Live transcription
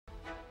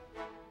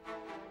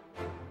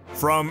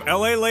From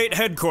LALATE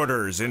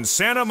headquarters in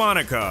Santa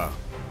Monica,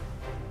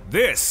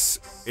 this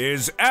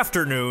is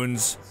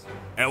Afternoons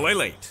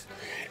LALATE.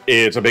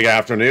 It's a big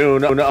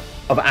afternoon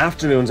of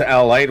Afternoons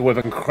LALATE with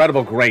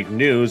incredible great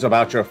news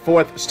about your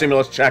fourth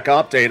stimulus check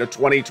update of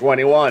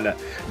 2021.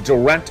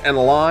 Direct and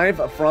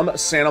live from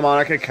Santa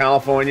Monica,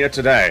 California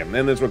today.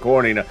 In this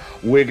recording,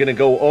 we're going to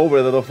go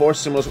over the fourth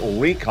stimulus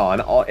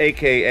recon,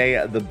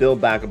 aka the Build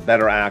Back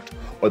Better Act,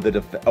 or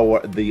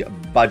the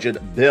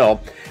budget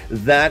bill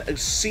that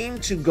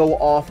seemed to go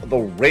off the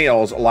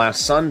rails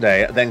last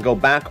Sunday, then go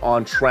back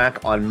on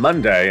track on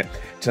Monday,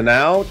 to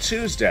now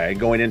Tuesday,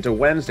 going into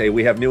Wednesday.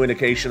 We have new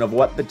indication of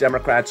what the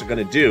Democrats are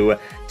going to do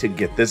to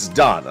get this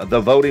done. The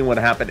voting would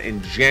happen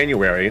in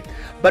January,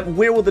 but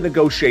where will the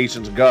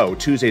negotiations go?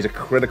 Tuesday is a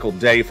critical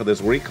day for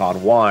this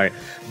recon. Why?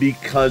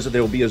 Because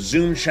there will be a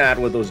Zoom chat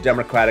with those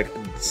Democratic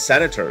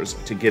senators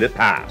to get it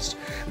passed.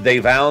 They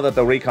vow that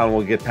the recon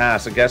will get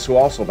passed, and guess who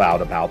also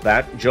vowed about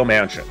that? Joe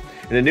Manchin.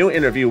 In a new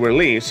interview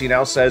release, he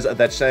now says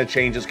that Senate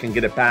changes can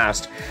get it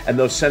passed, and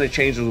those Senate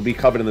changes will be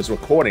covered in this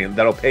recording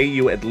that'll pay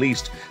you at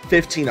least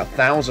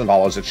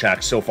 $15,000 a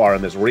check so far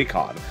in this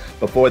recon,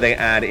 before they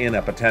add in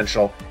a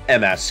potential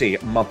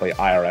MSC, monthly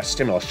IRS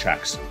stimulus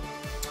checks.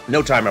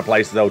 No time or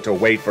place, though, to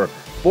wait for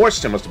fourth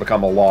stimulus to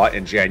become a law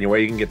in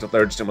January. You can get the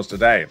third stimulus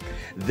today.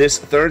 This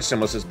third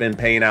stimulus has been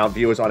paying out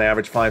viewers on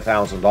average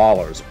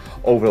 $5,000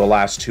 over the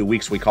last 2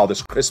 weeks. We call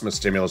this Christmas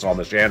stimulus on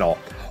this channel,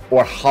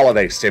 or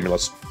holiday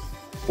stimulus.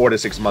 4 to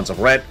 6 months of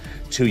rent,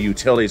 2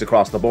 utilities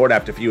across the board.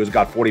 After viewers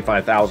got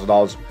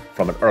 $45,000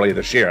 from it earlier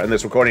this year. In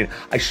this recording,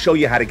 I show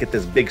you how to get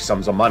this big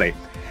sums of money,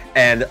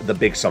 and the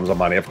big sums of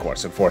money, of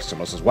course, in fourth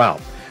stimulus as well.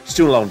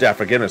 Student loan debt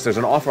forgiveness. There's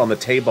an offer on the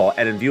table,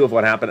 and in view of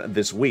what happened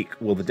this week,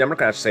 will the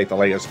Democrats take the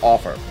latest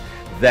offer?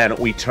 Then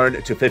we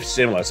turn to fifth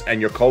stimulus and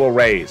your COLA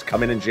raise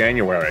coming in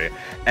January,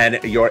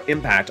 and your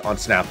impact on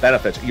SNAP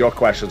benefits. Your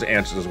questions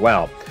answered as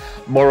well.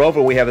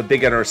 Moreover, we have a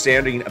better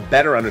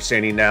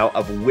understanding now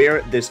of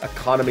where this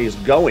economy is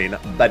going,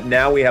 but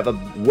now we have a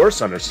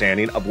worse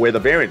understanding of where the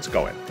variant's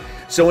going.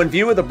 So in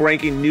view of the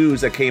breaking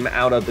news that came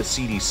out of the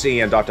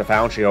CDC and Dr.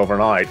 Fauci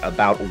overnight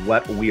about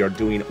what we are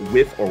doing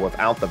with or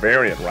without the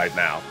variant right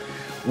now,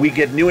 we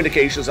get new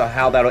indications of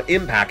how that'll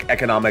impact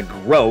economic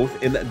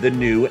growth in the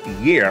new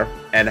year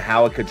and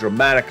how it could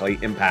dramatically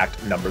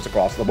impact numbers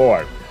across the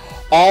board.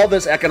 All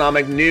this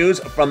economic news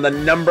from the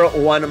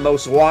 #1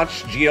 most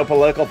watched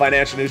geopolitical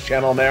financial news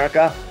channel in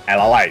America,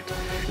 LALATE.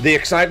 The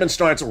excitement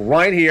starts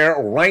right here,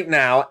 right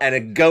now, and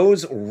it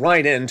goes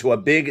right into a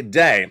big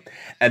day.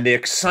 And the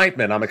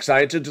excitement I'm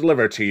excited to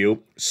deliver to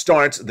you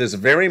starts this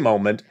very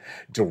moment,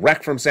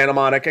 direct from Santa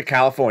Monica,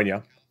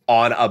 California,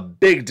 on a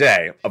big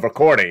day of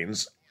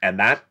recordings, and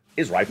that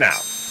is right now.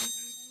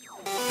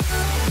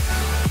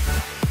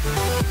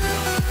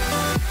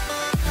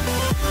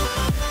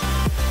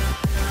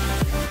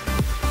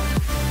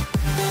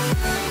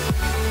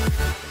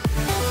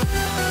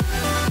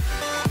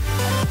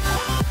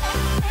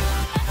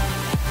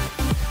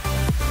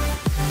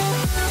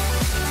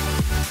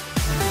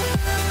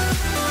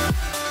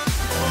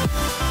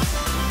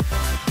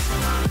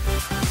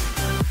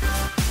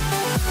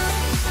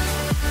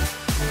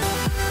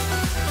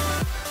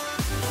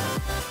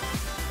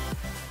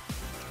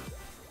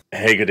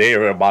 Hey, good day,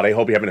 everybody.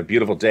 Hope you're having a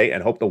beautiful day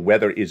and hope the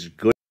weather is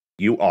good.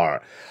 You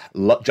are.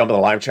 Jump in the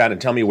live chat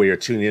and tell me where you're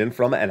tuning in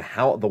from and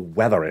how the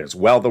weather is.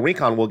 Well, the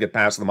recon will get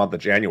passed in the month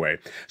of January.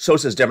 So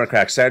says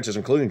Democratic senators,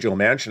 including Joe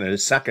Manchin in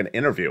his second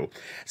interview.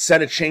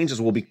 Senate changes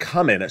will be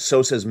coming,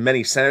 so says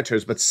many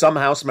senators, but some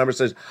House members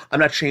says, I'm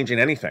not changing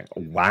anything.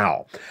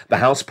 Wow. The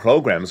House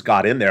programs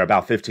got in there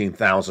about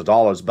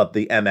 $15,000, but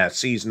the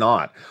MSC's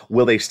not.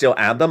 Will they still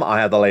add them?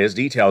 I have the latest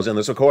details in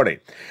this recording.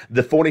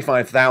 The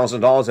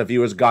 $45,000 that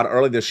viewers got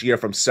early this year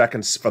from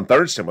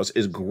third stimulus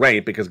is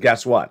great, because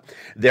guess what?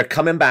 They're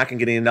coming back and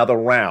getting another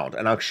round,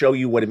 and I'll show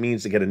you what it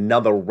means to get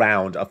another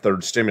round of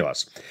third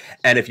stimulus.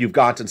 And if you've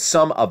gotten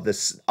some of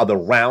this other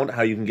round,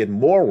 how you can get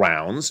more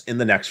rounds in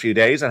the next few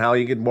days, and how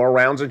you get more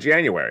rounds in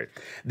January.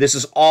 This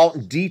is all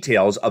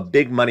details of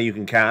big money you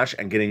can cash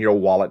and get in your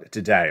wallet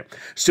today.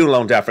 Student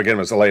loan debt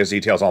forgiveness, the latest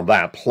details on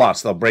that,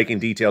 plus the breaking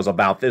details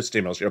about this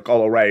stimulus, your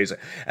COLA raise,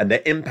 and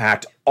the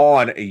impact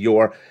on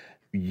your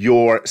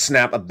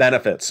SNAP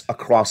benefits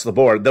across the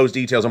board. Those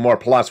details and more,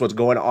 plus what's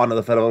going on in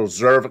the Federal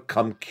Reserve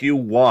come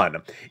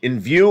Q1. In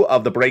view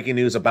of the breaking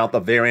news about the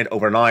variant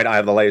overnight, I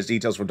have the latest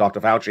details from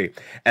Dr. Fauci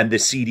and the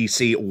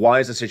CDC. Why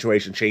is the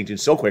situation changing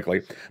so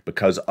quickly?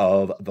 Because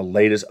of the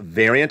latest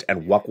variant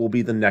and what will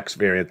be the next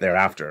variant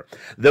thereafter.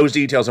 Those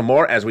details and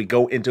more as we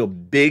go into a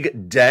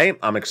big day.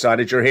 I'm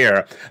excited you're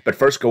here. But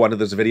first, go onto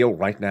this video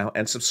right now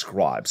and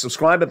subscribe.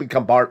 Subscribe and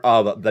become part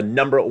of the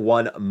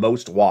 #1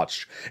 most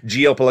watched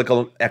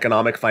geopolitical economic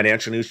economic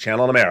financial news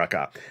channel in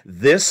America.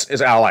 This is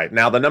LALATE,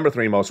 now the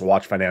 #3 most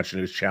watched financial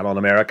news channel in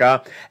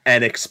America,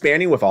 and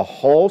expanding with a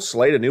whole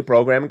slate of new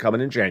programming coming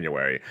in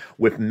January,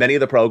 with many of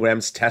the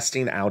programs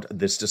testing out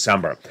this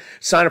December.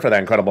 Sign up for that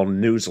incredible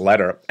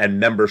newsletter and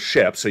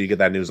membership so you get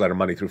that newsletter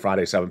Monday through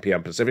Friday, 7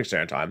 p.m. Pacific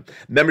Standard Time.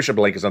 Membership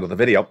link is under the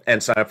video,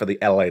 and sign up for the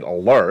LALATE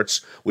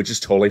alerts, which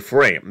is totally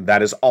free.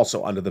 That is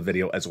also under the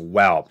video as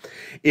well.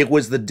 It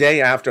was the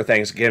day after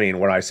Thanksgiving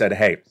where I said,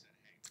 hey,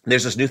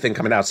 there's this new thing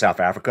coming out of South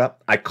Africa.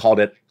 I called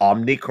it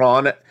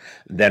Omicron.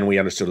 Then we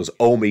understood it was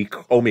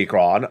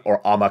Omicron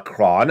or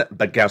Omicron.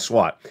 But guess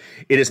what?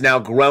 It has now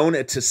grown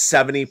to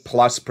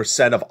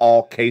 70+% of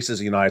all cases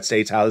in the United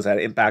States. How does that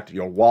impact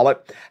your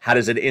wallet? How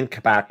does it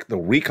impact the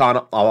recon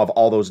of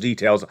all those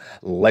details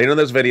later in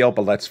this video?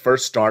 But let's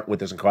first start with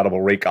this incredible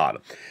recon.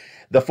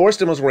 The fourth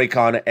stimulus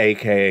recon,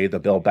 aka the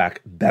Build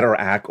Back Better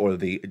Act or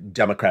the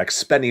Democratic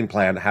spending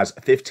plan, has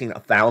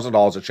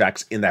 $15,000 of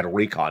checks in that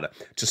recon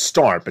to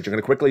start, but you're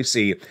going to quickly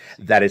see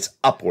that it's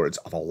upwards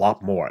of a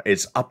lot more.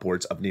 It's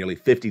upwards of nearly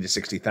 $50,000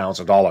 to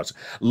 $60,000.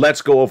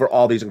 Let's go over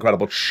all these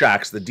incredible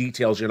checks, the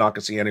details you're not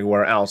going to see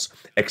anywhere else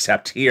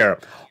except here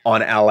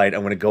on LALATE.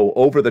 I'm going to go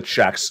over the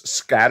checks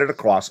scattered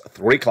across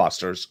 3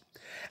 clusters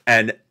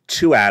and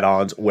 2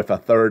 add-ons with a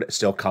third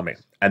still coming.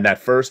 And that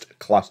first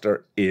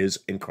cluster is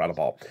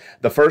incredible.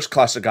 The first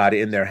cluster got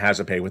in there has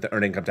to pay with the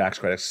earned income tax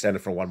credit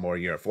extended for 1 more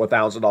year.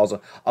 $4,000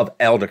 of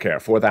elder care,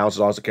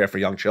 $4,000 of care for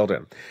young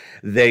children.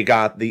 They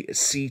got the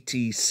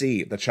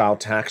CTC, the child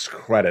tax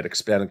credit,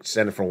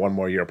 extended for 1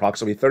 more year,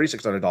 approximately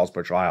 $3,600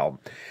 per child.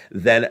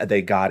 Then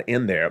they got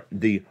in there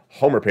the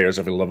home repairs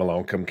if you live in a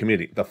low-income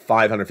community, the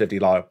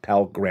 $550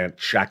 Pell Grant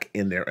check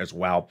in there as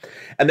well,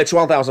 and the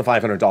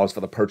 $12,500 for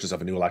the purchase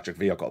of a new electric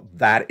vehicle.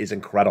 That is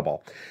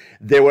incredible.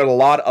 There were a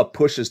lot of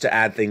pushes to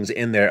add things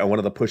in there, and one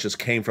of the pushes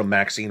came from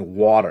Maxine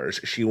Waters.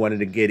 She wanted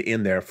to get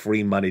in there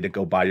free money to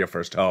go buy your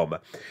first home.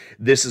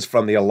 This is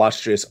from the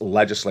illustrious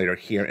legislator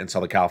here in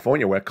Southern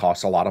California, where it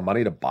costs a lot of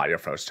money to buy your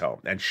first home,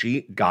 and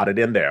she got it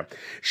in there.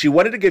 She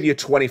wanted to give you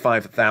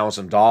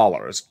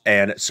 $25,000,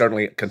 and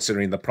certainly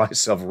considering the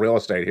price of real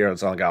estate here in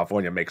Southern California,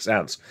 makes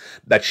sense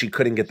that she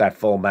couldn't get that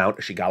full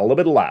amount. She got a little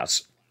bit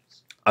less.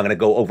 I'm going to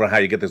go over how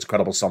you get these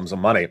incredible sums of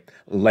money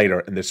later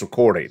in this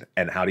recording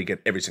and how do you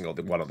get every single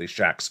one of these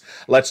checks.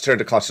 Let's turn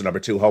to cluster number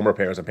 2, home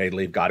repairs and paid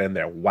leave got in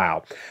there.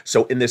 Wow.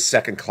 So in this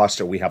second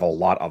cluster, we have a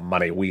lot of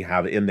money. We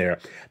have in there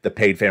the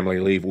paid family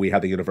leave. We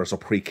have the universal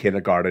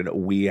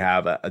pre-kindergarten. We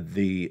have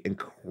the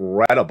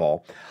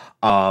incredible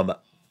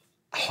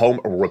home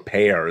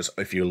repairs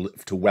if you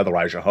to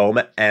weatherize your home,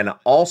 and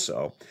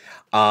also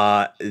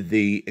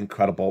the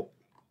incredible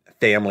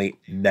family,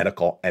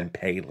 medical, and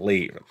paid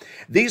leave.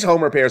 These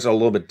home repairs are a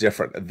little bit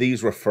different.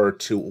 These refer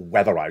to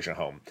weatherize your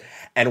home.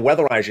 And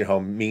weatherize your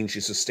home means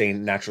you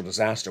sustain natural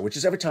disaster, which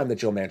is every time that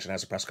Joe Manchin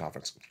has a press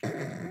conference.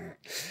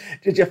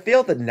 Did you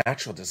feel the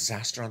natural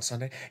disaster on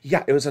Sunday?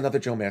 Yeah, it was another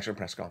Joe Manchin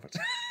press conference.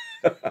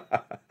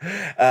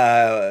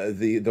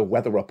 The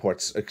weather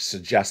reports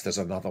suggest there's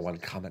another one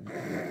coming.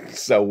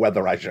 So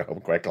weatherize your home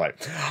quickly.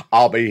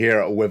 I'll be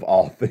here with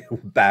all the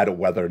bad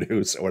weather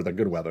news or the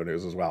good weather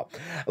news as well.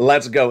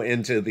 Let's go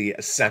into the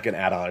second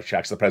add-on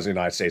checks. The President of the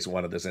United States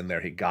wanted this in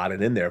there. He got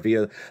it in there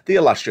via the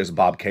illustrious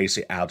Bob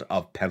Casey out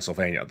of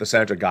Pennsylvania. The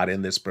senator got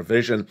in this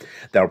provision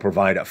that will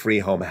provide a free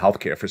home health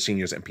care for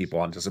seniors and people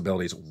on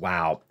disabilities.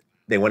 Wow.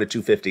 They wanted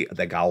 $250.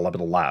 They got a little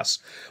bit less.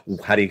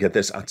 How do you get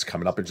this? It's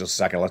coming up in just a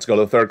second. Let's go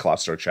to the third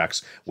cluster of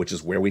checks, which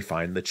is where we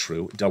find the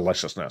true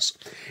deliciousness.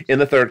 In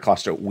the third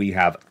cluster, we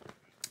have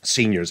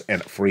seniors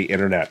and free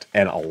internet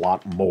and a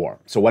lot more.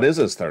 So what is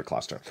this third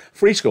cluster?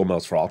 Free school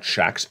meals for all,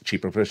 checks,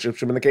 cheaper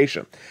prescription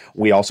medication.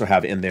 We also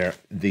have in there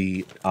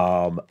the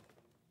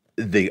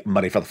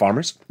money for the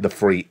farmers, the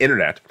free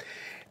internet.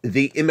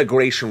 The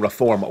immigration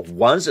reform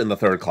was in the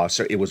third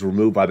cluster. It was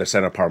removed by the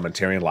Senate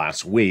parliamentarian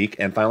last week.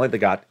 And finally, they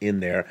got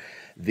in there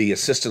the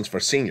assistance for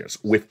seniors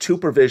with 2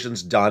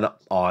 provisions done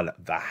on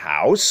the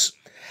House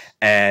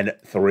and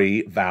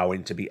 3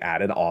 vowing to be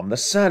added on the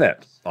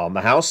Senate. On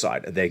the House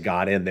side, they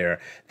got in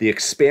there the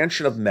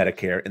expansion of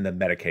Medicare in the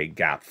Medicaid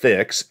gap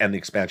fix and the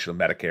expansion of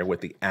Medicare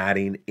with the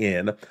adding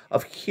in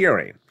of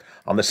hearing.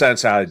 On the Senate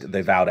side,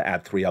 they vow to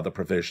add 3 other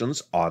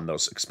provisions on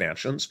those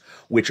expansions,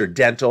 which are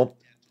dental,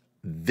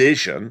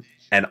 vision,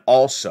 and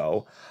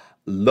also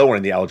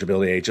lowering the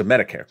eligibility age of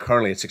Medicare.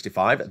 Currently at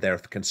 65, they're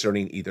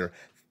concerning either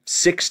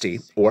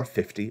 60 or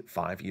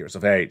 55 years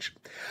of age,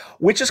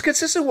 which is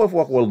consistent with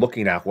what we're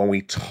looking at when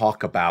we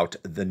talk about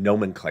the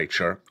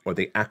nomenclature or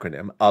the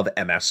acronym of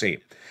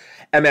MSC.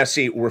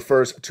 MSC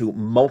refers to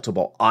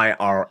multiple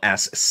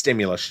IRS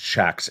stimulus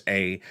checks,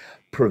 a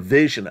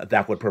provision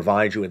that would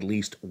provide you at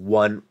least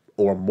 1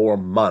 or more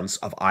months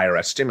of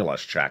IRS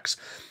stimulus checks.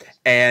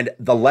 And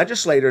the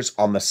legislators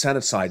on the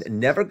Senate side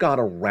never got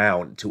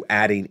around to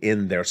adding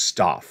in their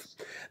stuff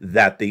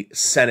that the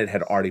Senate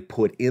had already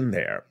put in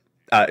there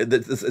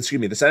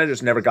the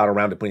senators never got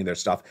around to putting their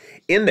stuff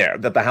in there,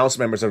 that the House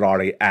members had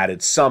already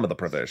added some of the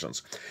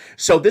provisions.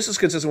 So this is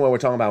consistent with what we're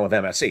talking about with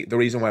MSC. The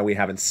reason why we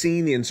haven't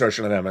seen the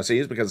insertion of MSC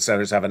is because the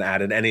senators haven't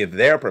added any of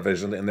their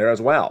provisions in there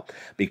as well,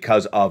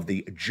 because of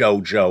the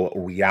JoJo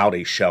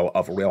reality show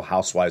of Real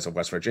Housewives of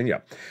West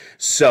Virginia.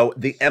 So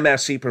the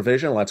MSC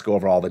provision, let's go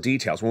over all the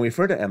details. When we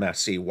refer to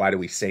MSC, why do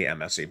we say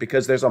MSC?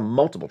 Because there's a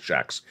multiple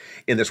checks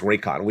in this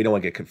recon. We don't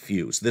want to get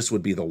confused. This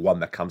would be the one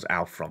that comes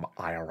out from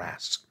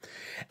IRS.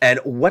 And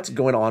what's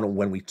going on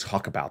when we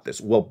talk about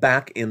this? Well,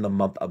 back in the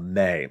month of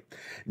May,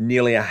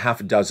 nearly a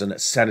half dozen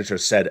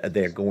senators said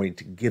they're going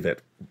to give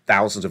it.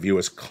 Thousands of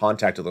viewers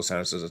contacted those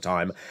senators at the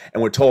time,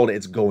 and we're told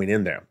it's going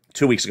in there.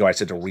 2 weeks ago, I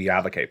said to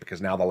re-advocate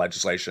because now the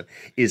legislation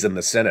is in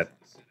the Senate.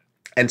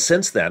 And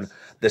since then,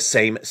 the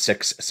same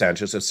 6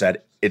 senators have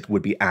said it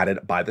would be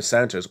added by the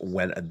senators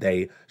when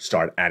they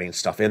start adding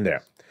stuff in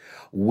there.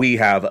 We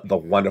have the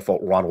wonderful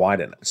Ron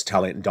Wyden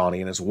telling Donnie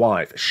and his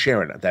wife,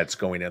 Sharon, that's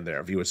going in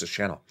there. View this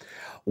channel.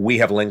 We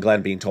have Lynn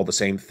Glenn being told the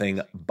same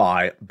thing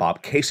by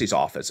Bob Casey's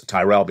office.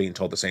 Tyrell being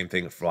told the same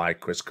thing by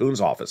Chris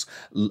Coons' office.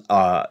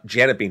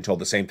 Janet being told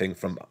the same thing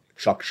from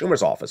Chuck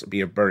Schumer's office,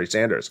 be it Bernie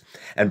Sanders,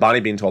 and Bonnie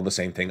being told the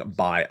same thing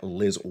by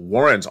Liz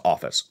Warren's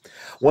office.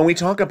 When we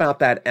talk about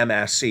that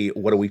MSC,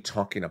 what are we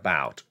talking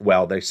about?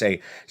 Well, they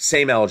say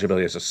same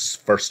eligibility as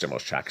a first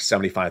stimulus check,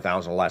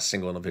 $75,000 or less,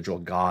 single individual,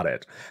 got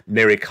it.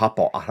 Married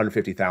couple,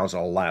 $150,000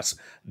 or less,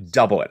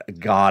 double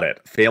it, got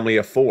it. Family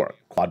of 4,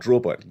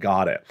 quadruple it,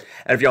 got it.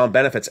 And if you're on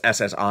benefits,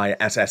 SSI,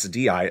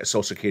 SSDI,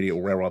 Social Security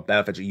or Railroad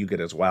benefits, you get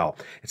as well.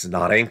 It's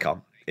not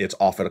income. It's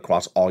offered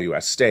across all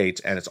U.S. states,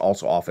 and it's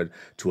also offered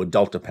to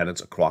adult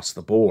dependents across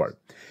the board.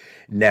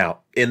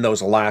 Now, in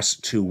those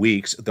last 2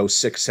 weeks, those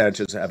 6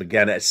 senators have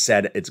again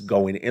said it's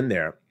going in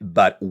there,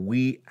 but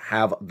we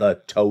have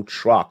the tow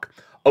truck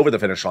over the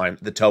finish line.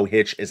 The tow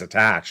hitch is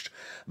attached,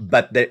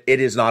 but it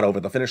is not over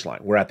the finish line.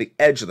 We're at the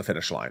edge of the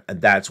finish line,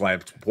 and that's why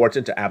it's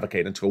important to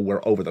advocate until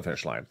we're over the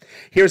finish line.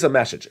 Here's a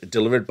message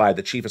delivered by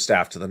the chief of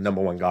staff to the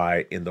 #1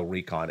 guy in the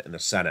recon in the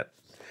Senate.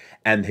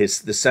 And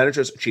the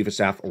senator's chief of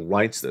staff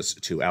writes this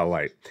to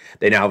LA.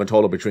 They now have a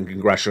total between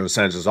congressional and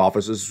senators'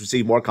 offices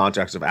received more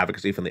contacts of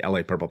advocacy from the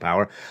LA Purple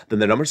Power than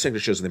the number of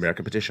signatures in the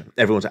American petition.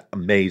 Everyone's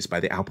amazed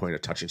by the outpouring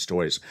of touching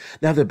stories.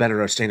 Now they're better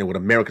understanding what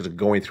Americans are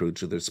going through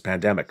this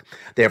pandemic.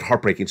 They have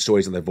heartbreaking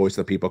stories in the voice of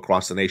the people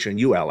across the nation.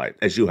 You, LA,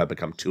 as you have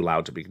become too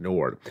loud to be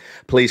ignored.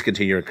 Please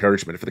continue your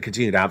encouragement for the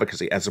continued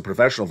advocacy as a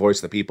professional voice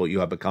of the people you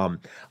have become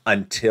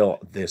until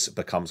this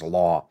becomes a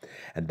law.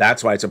 And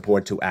that's why it's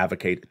important to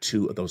advocate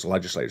to those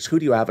legislators. Who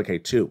do you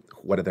advocate to?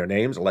 What are their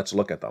names? Let's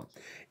look at them.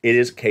 It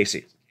is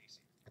Casey,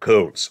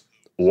 Coons,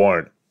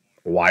 Warren,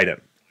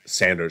 Wyden,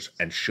 Sanders,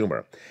 and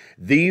Schumer.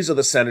 These are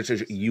the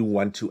senators you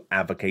want to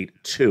advocate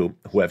to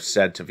who have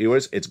said to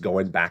viewers it's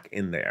going back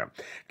in there.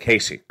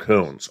 Casey,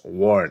 Coons,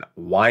 Warren,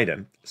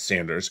 Wyden,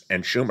 Sanders,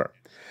 and Schumer.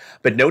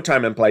 But no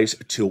time and place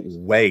to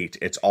wait.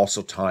 It's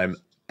also time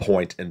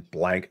point and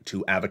blank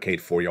to advocate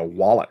for your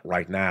wallet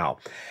right now,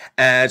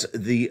 as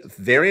the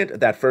variant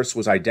that first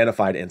was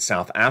identified in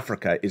South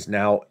Africa is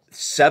now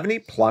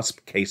 70+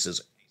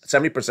 cases,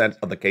 70%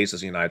 of the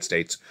cases in the United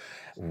States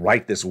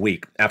right this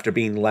week, after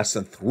being less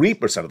than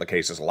 3% of the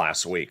cases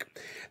last week.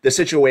 The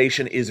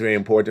situation is very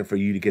important for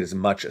you to get as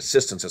much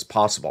assistance as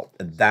possible,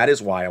 and that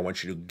is why I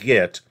want you to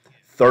get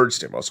third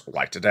stimulus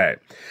right today.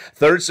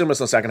 Third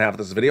stimulus in the second half of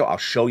this video, I'll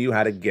show you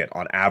how to get,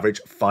 on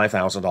average,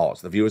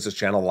 $5,000. The viewers of this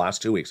channel the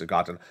last 2 weeks have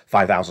gotten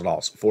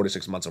 $5,000, 4 to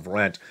 6 months of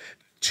rent,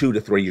 2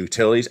 to 3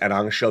 utilities, and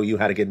I'm going to show you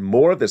how to get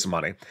more of this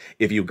money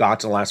if you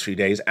got in the last few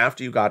days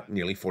after you got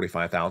nearly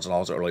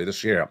 $45,000 earlier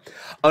this year.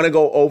 I'm going to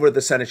go over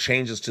the Senate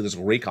changes to this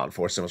recon,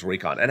 fourth stimulus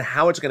recon, and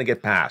how it's going to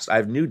get passed. I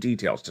have new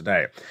details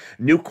today,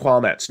 new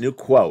comments, new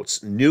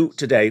quotes, new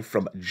today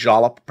from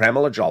Pramila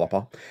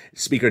Jolapa,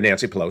 Speaker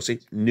Nancy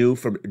Pelosi, new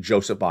from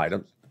Joseph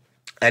Biden,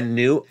 and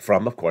new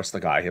from, of course, the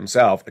guy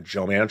himself,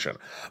 Joe Manchin.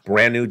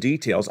 Brand new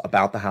details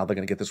about how they're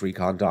going to get this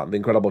recon done. The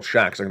incredible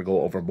checks, I'm going to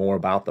go over more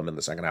about them in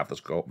the second half of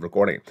this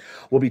recording.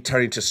 We'll be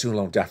turning to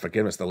student loan debt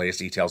forgiveness, the latest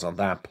details on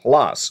that.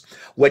 Plus,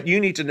 what you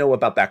need to know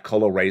about that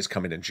COLA raise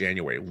coming in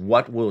January.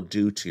 What will it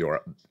do to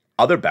your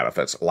other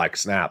benefits like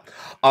SNAP.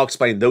 I'll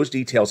explain those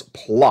details,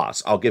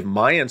 plus I'll give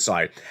my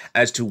insight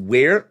as to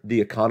where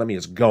the economy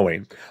is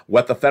going,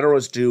 what the Federal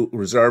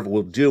Reserve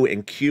will do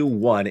in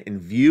Q1 in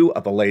view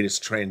of the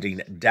latest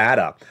trending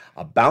data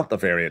about the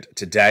variant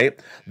today.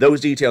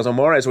 Those details and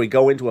more as we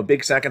go into a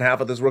big second half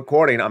of this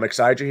recording. I'm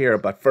excited to hear,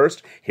 but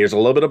first, here's a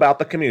little bit about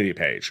the community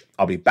page.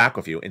 I'll be back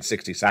with you in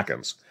 60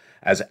 seconds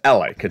as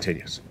LA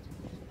continues.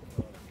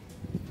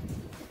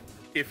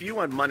 If you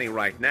want money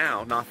right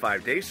now, not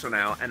 5 days from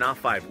now, and not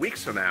 5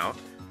 weeks from now,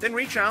 then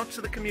reach out to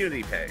the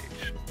community page.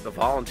 The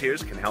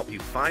volunteers can help you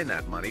find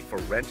that money for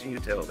rent and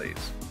utilities.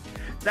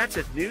 That's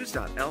at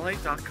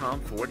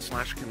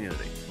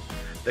news.la.com/community.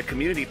 The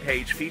community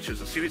page features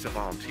a series of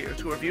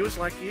volunteers who are viewers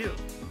like you.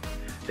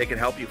 They can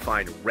help you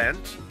find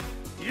rent,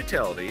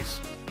 utilities,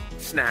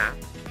 SNAP,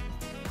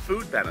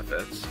 food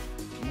benefits,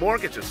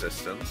 mortgage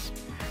assistance,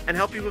 and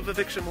help you with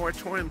eviction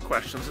moratorium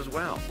questions as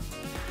well.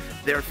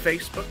 Their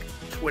Facebook,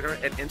 Twitter,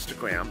 and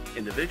Instagram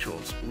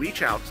individuals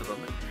reach out to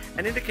them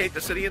and indicate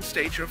the city and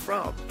state you're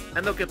from,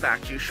 and they'll get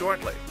back to you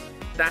shortly.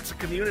 That's a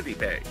community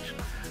page.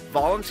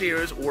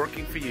 Volunteers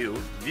working for you,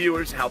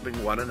 viewers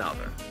helping one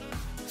another.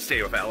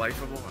 Stay with LA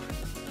for more.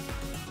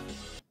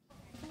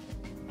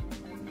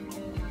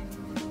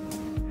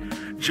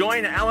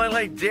 Join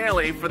LALATE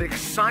daily for the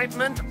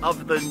excitement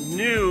of the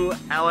new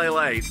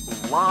LALATE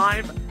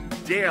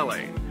live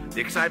daily. The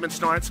excitement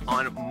starts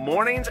on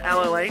mornings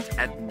LALATE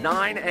at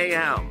 9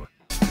 a.m.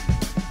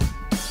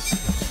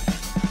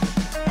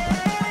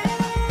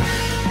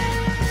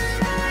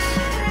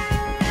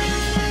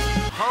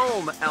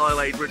 Home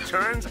LALATE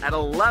returns at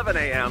 11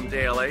 a.m.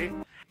 daily.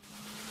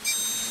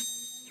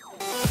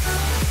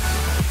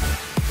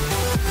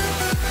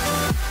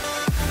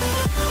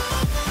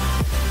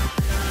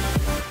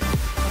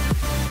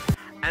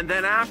 And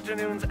then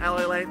afternoons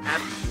LALATE at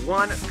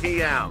 1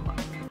 p.m.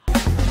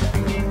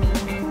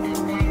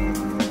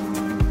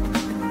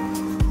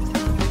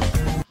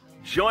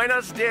 Join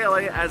us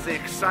daily as the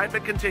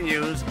excitement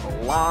continues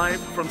live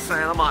from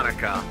Santa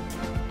Monica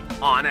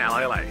on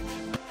LALATE.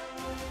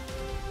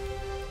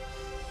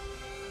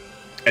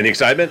 And the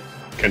excitement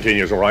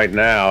continues right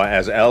now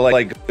as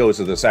LA goes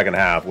to the second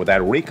half with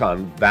that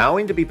recon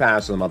vowing to be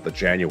passed in the month of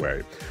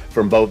January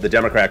from both the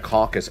Democrat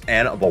caucus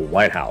and the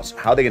White House.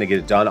 How are they going to get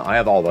it done? I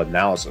have all the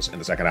analysis in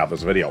the second half of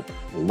this video.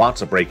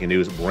 Lots of breaking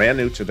news, brand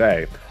new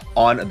today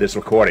on this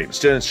recording.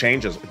 Students'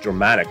 changes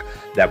dramatic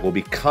that will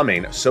be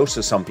coming, so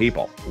to some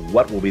people.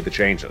 What will be the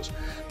changes?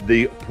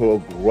 The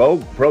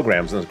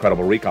programs in this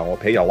incredible recon will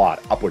pay you a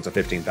lot, upwards of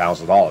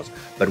 $15,000.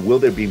 But will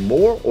there be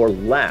more or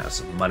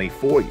less money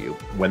for you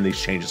when these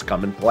changes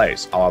come in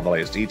place? I'll have the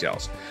latest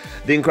details.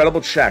 The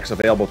incredible checks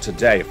available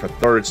today for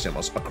third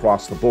stimulus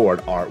across the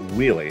board are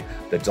really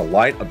the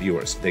delight of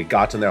viewers. They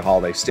got in their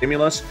holiday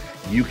stimulus.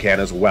 You can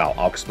as well.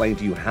 I'll explain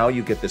to you how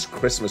you get this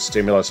Christmas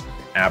stimulus,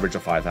 average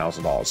of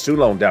 $5,000. Student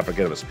loan debt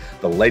forgiveness,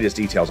 the latest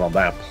details on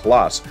that,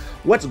 plus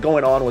what's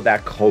going on with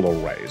that COLA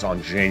raise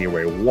on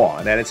January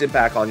 1 and its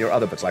impact on your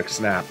other bits like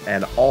SNAP,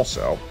 and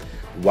also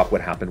what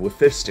would happen with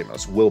fifth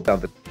stimulus will be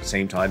at the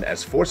same time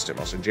as fourth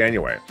stimulus in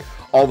January.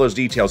 All those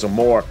details and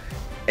more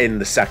in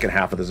the second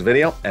half of this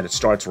video, and it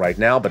starts right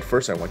now. But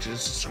first I want you to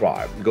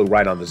subscribe. Go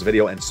right on this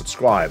video and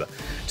subscribe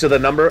to the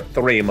number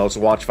 3 most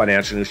watched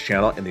financial news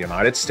channel in the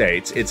United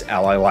States. It's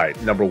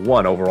LALATE, number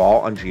 1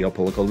 overall on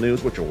geopolitical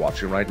news, which you're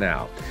watching right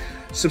now.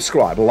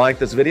 Subscribe, like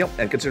this video,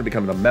 and consider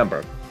becoming a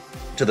member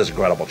to this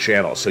incredible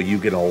channel so you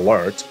get an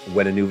alert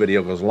when a new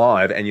video goes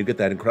live, and you get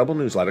that incredible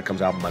newsletter that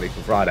comes out Monday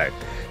through Friday.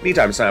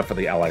 Meantime, sign up for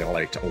the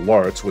LALATE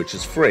alerts, which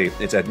is free.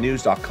 It's at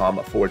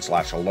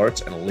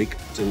news.com/alerts, and a link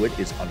to it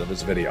is under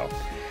this video.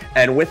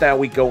 And with that,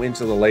 we go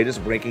into the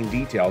latest breaking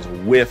details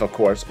with, of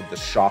course, the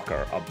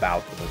shocker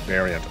about the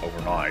variant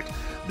overnight.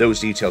 Those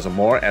details and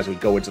more as we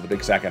go into the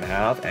big second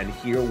half, and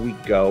here we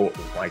go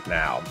right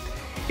now.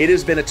 It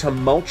has been a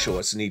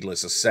tumultuous,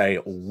 needless to say,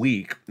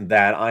 week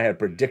that I had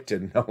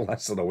predicted no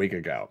less than a week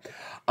ago.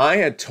 I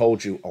had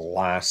told you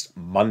last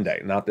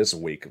Monday, not this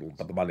week,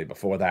 but the Monday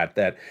before that,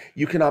 that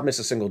you cannot miss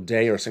a single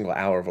day or a single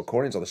hour of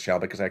recordings on this channel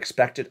because I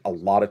expected a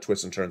lot of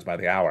twists and turns by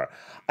the hour.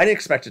 I didn't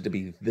expect it to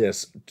be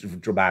this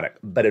dramatic,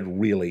 but it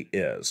really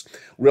is.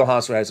 Real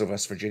Housewives of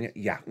West Virginia?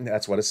 Yeah,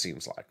 that's what it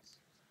seems like.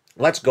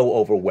 Let's go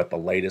over what the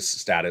latest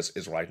status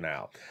is right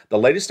now. The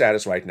latest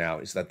status right now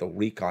is that the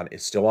recon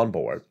is still on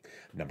board,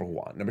 number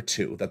 1. Number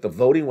 2, that the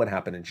voting would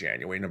happen in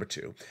January, number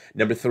 2.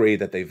 Number 3,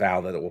 that they vow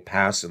that it will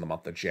pass in the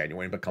month of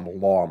January and become a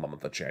law in the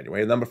month of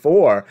January. And number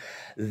 4,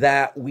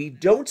 that we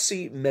don't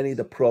see many of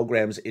the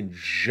programs in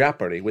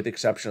jeopardy, with the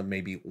exception of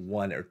maybe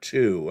 1 or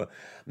 2,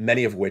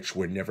 many of which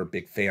were never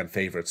big fan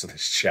favorites of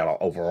this channel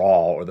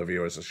overall, or the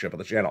viewership of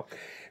the channel.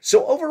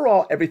 So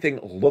overall, everything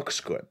looks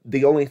good.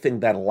 The only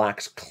thing that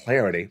lacks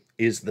clarity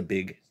is the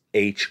big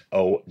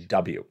HOW.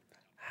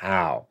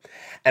 How?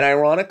 And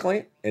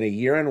ironically, in a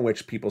year in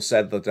which people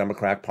said the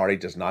Democratic Party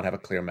does not have a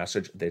clear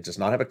message, they does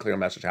not have a clear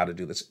message how to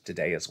do this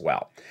today as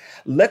well.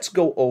 Let's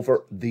go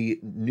over the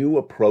new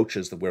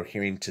approaches that we're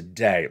hearing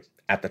today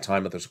at the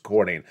time of this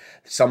recording,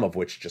 some of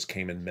which just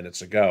came in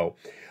minutes ago.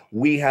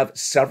 We have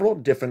several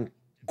different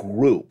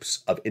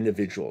groups of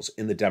individuals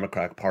in the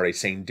Democratic Party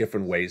saying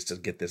different ways to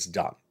get this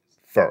done.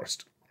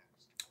 First,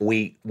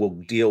 we will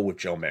deal with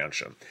Joe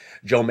Manchin.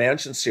 Joe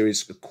Manchin's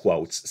series of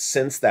quotes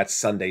since that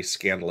Sunday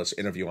scandalous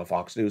interview on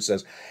Fox News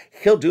says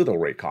he'll do the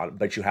recon,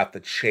 but you have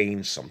to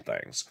change some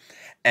things.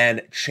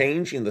 And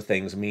changing the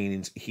things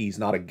means he's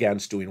not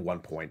against doing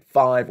 1.5,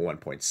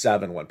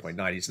 1.7,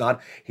 1.9.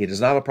 He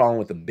does not have a problem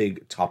with the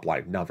big top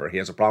line number. He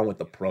has a problem with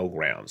the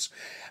programs.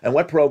 And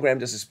what program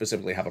does he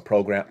specifically have a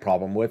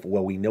problem with?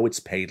 Well, we know it's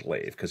paid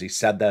leave because he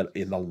said that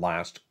in the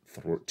last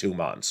 2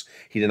 months.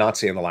 He did not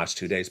say in the last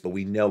 2 days, but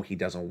we know he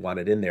doesn't want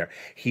it in there.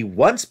 He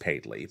wants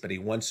paid leave, but he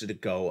wants it to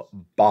go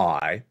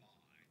by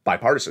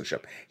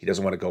bipartisanship. He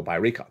doesn't want to go by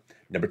recon.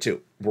 Number 2,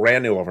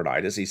 brand new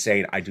overnight, is he's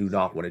saying, I do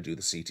not want to do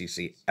the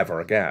CTC ever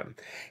again.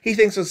 He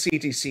thinks the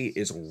CTC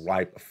is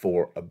ripe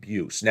for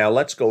abuse. Now,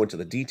 let's go into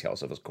the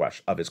details of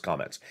his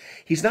comments.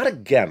 He's not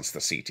against the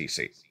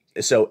CTC.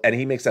 So, and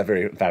he makes that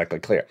very emphatically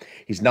clear.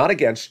 He's not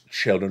against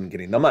children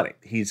getting the money.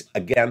 He's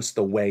against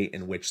the way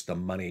in which the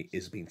money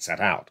is being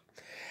sent out.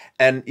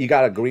 And you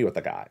got to agree with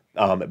the guy,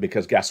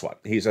 because guess what?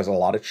 He says a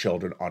lot of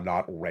children are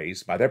not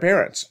raised by their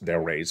parents.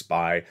 They're raised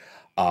by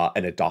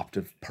an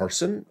adoptive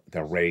person.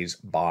 They're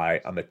raised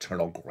by a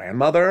maternal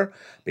grandmother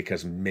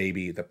because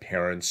maybe the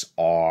parents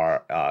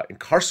are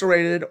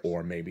incarcerated,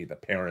 or maybe the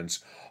parents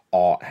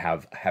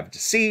have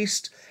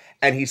deceased.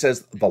 And he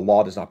says the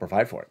law does not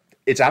provide for it.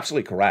 It's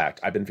absolutely correct.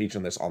 I've been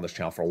featuring this on this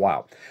channel for a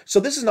while. So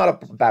this is not a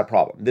bad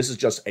problem. This is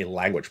just a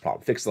language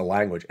problem. Fix the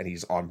language and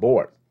he's on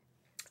board.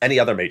 Any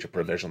other major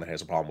provision that he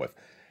has a problem with?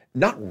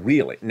 Not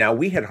really. Now,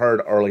 we had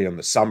heard earlier in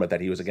the summer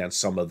that he was against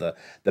some of the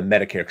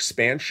Medicare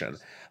expansion,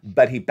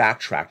 but he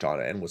backtracked on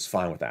it and was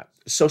fine with that.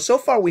 So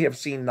far we have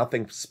seen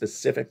nothing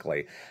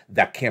specifically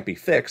that can't be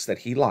fixed that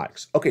he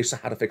likes. Okay, so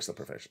how to fix the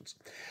provisions?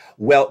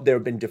 Well, there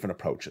have been different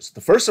approaches.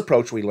 The first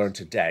approach we learned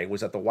today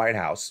was that the White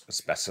House,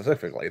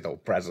 specifically the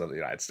President of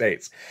the United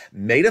States,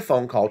 made a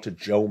phone call to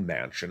Joe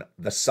Manchin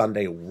the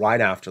Sunday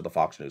right after the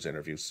Fox News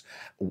interviews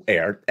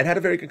aired and had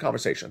a very good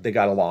conversation. They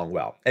got along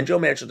well. And Joe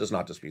Manchin does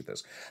not dispute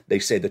this. They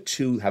say the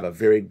two have a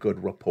very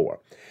good rapport.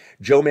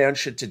 Joe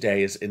Manchin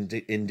today is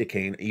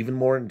indicating even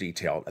more in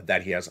detail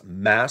that he has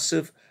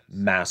massive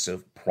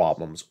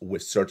problems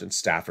with certain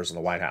staffers in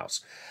the White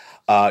House.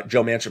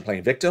 Joe Manchin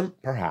playing victim,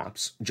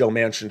 perhaps. Joe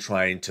Manchin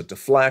trying to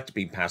deflect,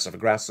 being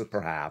passive-aggressive,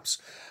 perhaps.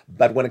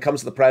 But when it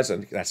comes to the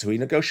president, that's who he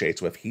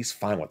negotiates with. He's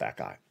fine with that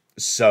guy.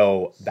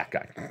 So that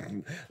guy,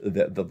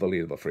 the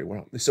leader of the free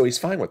world. So he's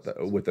fine with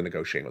the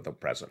negotiating with the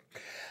president.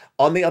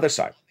 On the other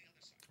side,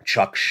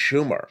 Chuck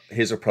Schumer,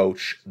 his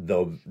approach,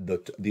 the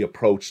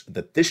approach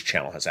that this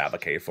channel has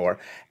advocated for,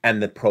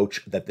 and the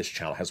approach that this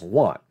channel has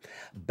won.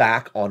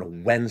 Back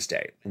on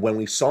Wednesday, when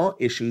we saw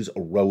issues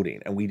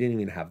eroding, and we didn't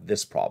even have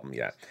this problem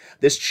yet,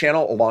 this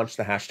channel launched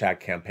the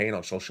hashtag campaign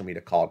on social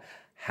media called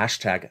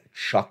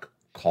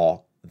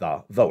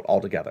 #ChuckCallTheVote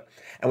altogether.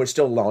 And we're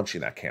still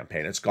launching that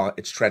campaign. It's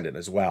trending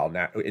as well,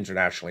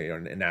 internationally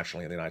and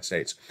nationally in the United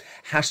States.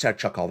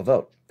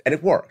 #ChuckCallTheVote. And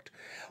it worked.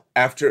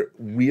 After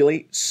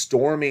really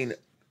storming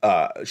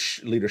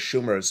Leader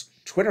Schumer's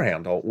Twitter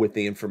handle with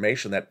the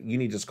information that you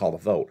need to just call the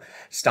vote,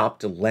 stop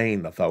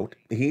delaying the vote,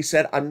 he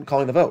said, I'm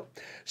calling the vote.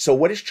 So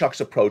what is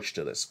Chuck's approach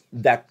to this?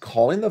 That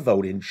calling the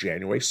vote in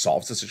January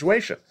solves the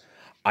situation.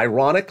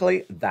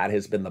 Ironically, that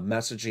has been the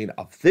messaging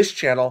of this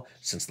channel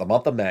since the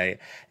month of May,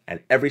 and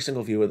every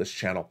single viewer of this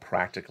channel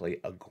practically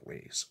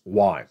agrees.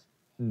 Why?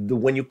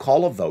 When you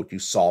call a vote, you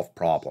solve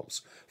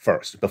problems.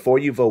 First, before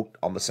you vote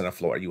on the Senate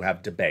floor, you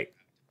have debate.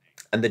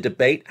 And the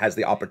debate has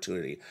the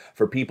opportunity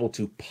for people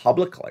to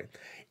publicly,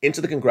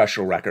 into the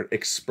congressional record,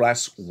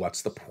 express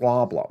what's the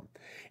problem.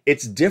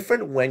 It's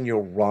different when you're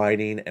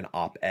writing an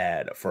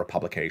op-ed for a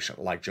publication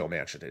like Joe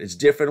Manchin did. It's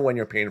different when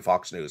you're paying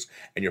Fox News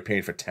and you're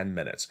paying for 10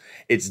 minutes.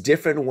 It's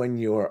different when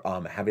you're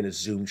having a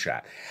Zoom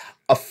chat.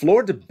 A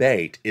floor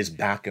debate is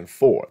back and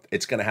forth.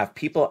 It's going to have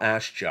people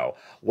ask Joe,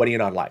 what do you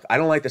not like? I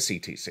don't like the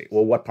CTC.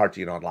 Well, what part do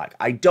you not like?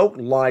 I don't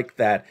like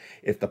that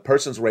if the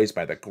person's raised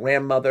by the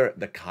grandmother,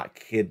 the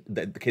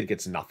kid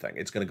gets nothing.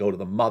 It's going to go to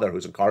the mother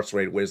who's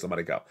incarcerated. Where's the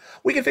money go?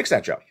 We can fix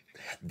that, Joe.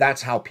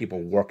 That's how people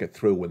work it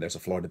through when there's a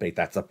floor debate.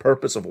 That's the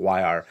purpose of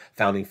why our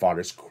founding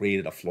fathers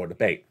created a floor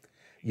debate.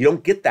 You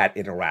don't get that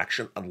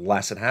interaction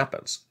unless it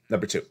happens.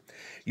 Number two,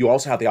 you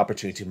also have the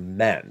opportunity to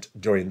mend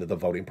during the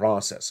voting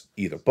process,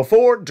 either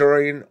before,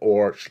 during,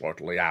 or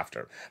shortly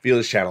after.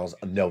 Viewers channels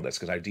know this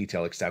because I've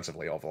detailed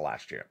extensively over the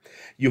last year.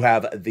 You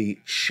have the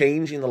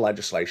changing the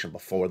legislation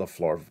before the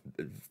floor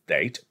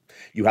date.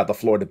 You have the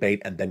floor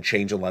debate and then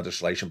changing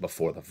legislation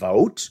before the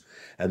vote.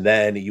 And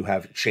then you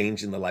have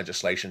changing the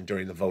legislation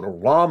during the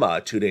vote-a-rama,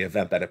 a two-day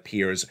event that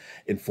appears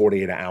in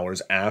 48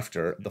 hours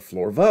after the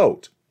floor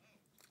vote.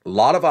 A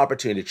lot of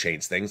opportunity to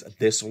change things.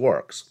 This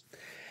works.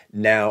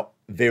 Now,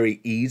 very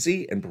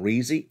easy and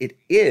breezy it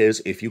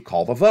is if you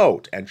call the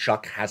vote, and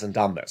Chuck hasn't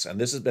done this. And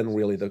this has been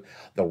really the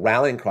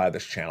rallying cry of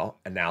this channel,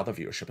 and now the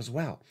viewership as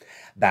well.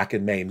 Back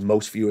in May,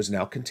 most viewers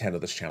now contend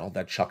of this channel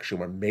that Chuck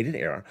Schumer made an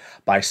error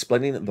by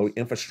splitting the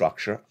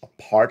infrastructure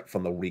apart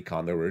from the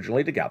recon they were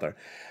originally together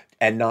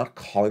and not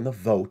calling the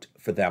vote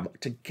for them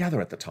together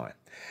at the time,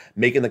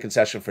 making the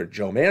concession for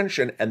Joe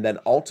Manchin, and then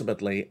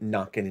ultimately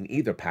not getting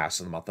either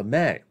passed in the month of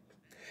May.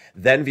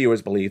 Then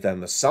viewers believe that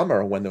in the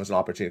summer, when there was an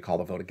opportunity to call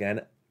the vote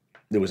again,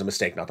 there was a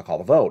mistake not to call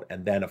the vote.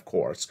 And then, of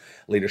course,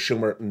 Leader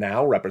Schumer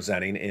now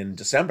representing in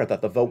December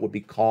that the vote would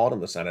be called in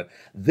the Senate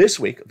this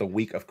week, the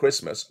week of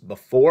Christmas,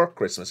 before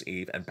Christmas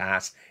Eve, and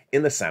pass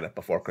in the Senate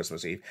before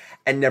Christmas Eve,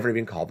 and never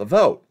even call the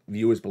vote.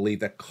 Viewers believe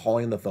that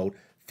calling the vote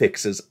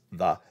fixes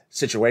the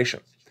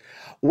situation.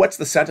 What's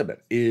the sentiment?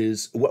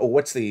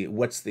 What's the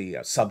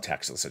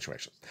subtext of the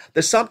situation?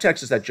 The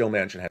subtext is that Joe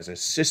Manchin has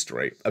this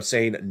history of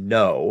saying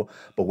no,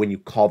 but when you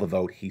call the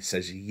vote, he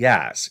says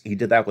yes. He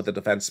did that with the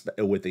defense,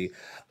 with the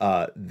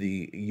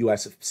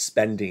U.S.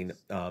 spending,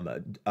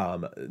 the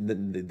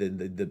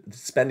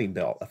spending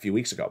bill a few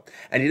weeks ago,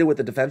 and he did it with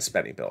the defense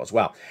spending bill as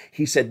well.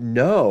 He said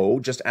no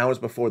just hours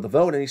before the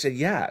vote, and he said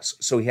yes.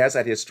 So he has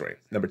that history.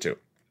 Number two.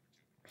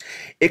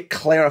 It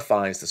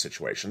clarifies the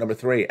situation. Number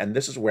three, and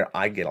this is where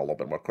I get a little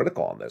bit more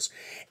critical on this,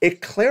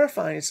 it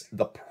clarifies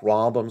the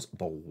problems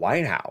the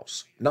White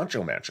House, not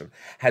Joe Manchin,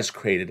 has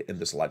created in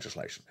this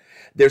legislation.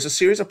 There's a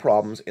series of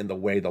problems in the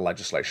way the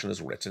legislation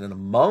is written, and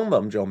among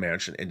them, Joe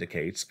Manchin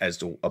indicates as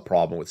to a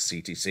problem with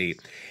CTC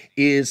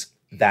is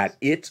that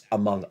it,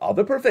 among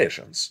other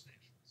provisions,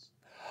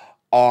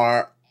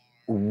 are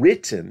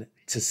written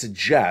to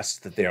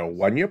suggest that they are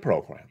one-year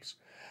programs,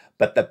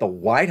 but that the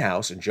White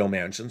House, in Joe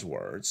Manchin's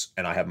words,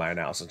 and I have my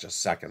analysis in just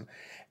a second,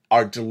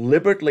 are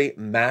deliberately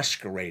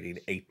masquerading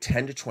a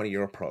 10 to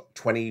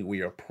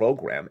 20-year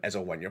program as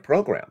a one-year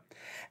program.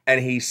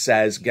 And he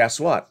says, guess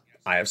what?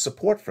 I have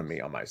support from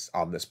me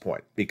on this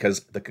point,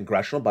 because the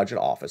Congressional Budget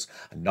Office,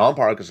 a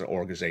nonpartisan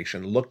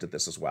organization, looked at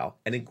this as well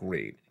and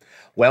agreed.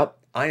 Well,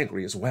 I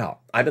agree as well.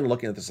 I've been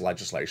looking at this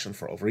legislation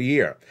for over a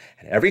year,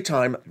 and every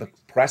time the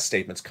press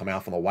statements come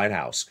out from the White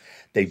House,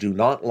 they do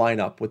not line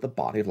up with the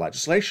body of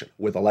legislation,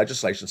 where the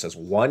legislation says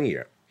 1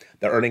 year,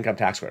 the earned income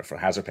tax credit for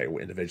hazard pay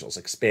individuals,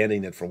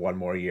 expanding it for 1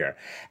 more year.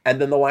 And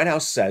then the White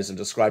House says, in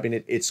describing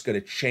it, it's going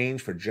to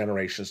change for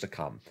generations to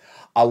come.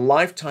 A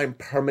lifetime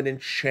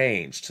permanent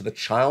change to the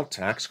child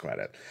tax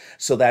credit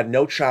so that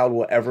no child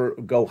will ever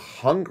go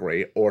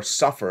hungry or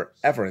suffer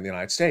ever in the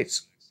United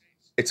States.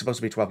 It's supposed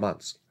to be 12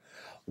 months.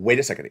 Wait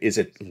a second. Is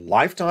it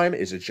lifetime?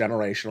 Is it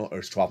generational? Or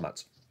is it 12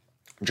 months?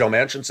 Joe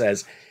Manchin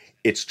says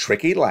it's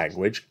tricky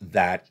language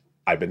that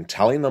I've been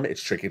telling them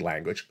it's tricky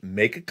language.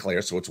 Make it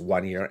clear so it's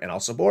 1 year and I'll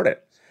support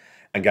it.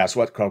 And guess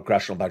what?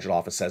 Congressional Budget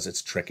Office says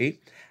it's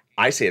tricky.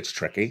 I say it's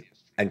tricky.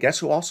 And guess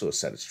who also has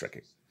said it's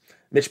tricky?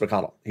 Mitch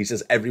McConnell. He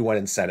says everyone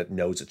in Senate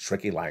knows it's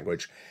tricky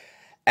language.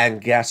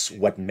 And guess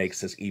what makes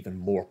this even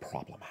more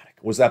problematic?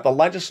 Was that the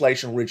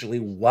legislation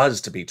originally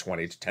was to be 10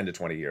 to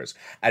 20 years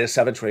at a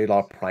 $7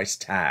 trillion price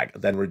tag,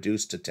 then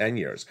reduced to 10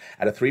 years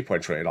at a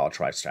 $3 trillion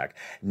price tag.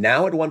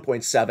 Now at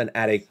 1.7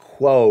 at a,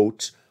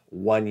 quote,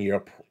 1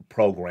 year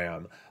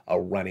program, a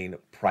running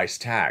price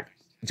tag.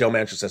 Joe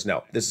Manchin says,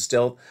 no, this is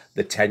still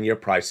the 10-year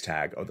price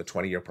tag or the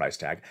 20-year price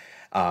tag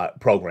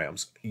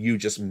programs. You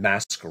just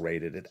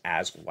masqueraded it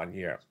as 1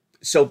 year.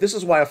 So this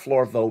is why a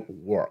floor vote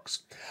works.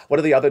 What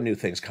are the other new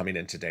things coming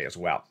in today as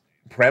well?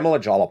 Pramila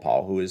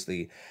Jayapal, who is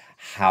the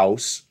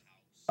House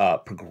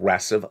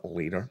progressive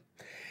leader,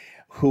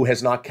 who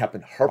has not kept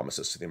her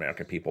promises to the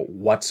American people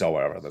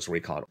whatsoever in this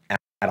recon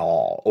at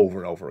all, over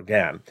and over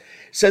again,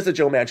 says that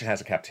Joe Manchin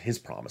hasn't kept his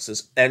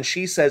promises, and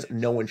she says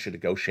no one should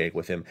negotiate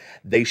with him.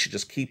 They should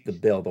just keep the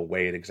bill the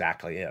way it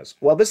exactly is.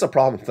 Well, this is a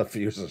problem with the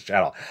viewers of this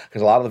channel,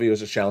 because a lot of the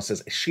viewers of this channel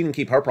says she didn't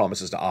keep her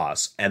promises to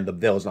us, and the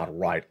bill is not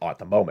right at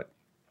the moment.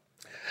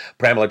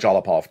 Pramila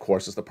Jayapal, of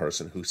course, is the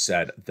person who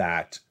said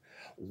that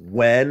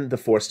when the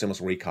fourth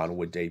stimulus recon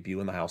would debut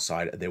in the House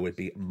side, there would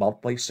be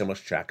monthly stimulus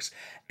checks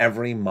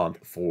every month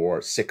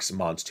for 6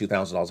 months,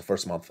 $2,000 the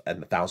first month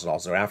and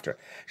 $1,000 thereafter.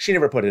 She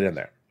never put it in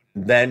there.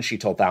 Then she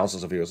told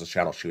thousands of viewers of the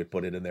channel she would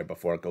put it in there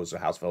before it goes to a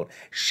House vote.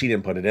 She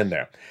didn't put it in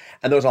there.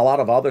 And there was a lot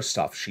of other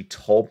stuff she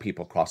told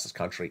people across this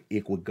country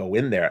it would go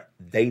in there.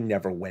 They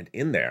never went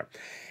in there.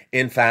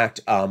 In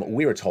fact,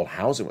 we were told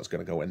housing was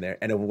going to go in there,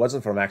 and if it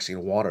wasn't for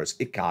Maxine Waters,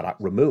 it got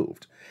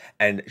removed.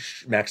 And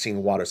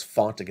Maxine Waters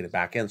fought to get it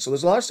back in. So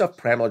there's a lot of stuff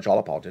Pramila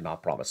Jayapal did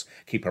not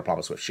keep her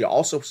promise with. She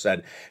also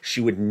said she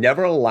would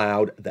never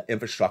allow the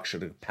infrastructure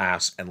to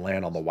pass and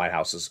land on the White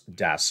House's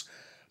desk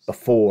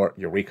before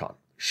your recon.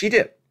 She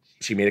did.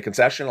 She made a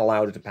concession,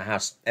 allowed it to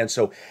pass. And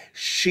so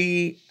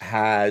she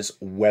has,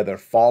 whether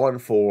fallen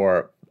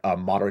for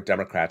moderate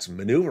Democrats'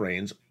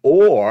 maneuverings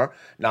or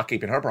not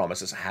keeping her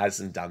promises,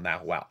 hasn't done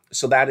that well.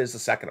 So that is the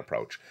second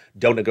approach.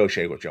 Don't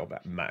negotiate with Joe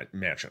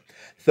Manchin.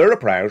 Third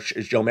approach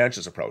is Joe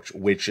Manchin's approach,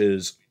 which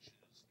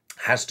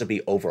has to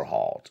be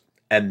overhauled.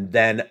 And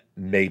then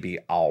maybe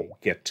I'll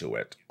get to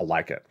it. I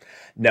like it.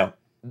 Now,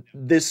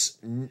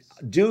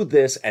 do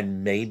this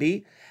and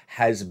maybe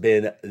has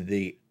been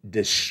the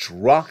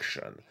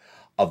destruction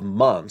of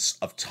months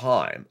of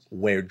time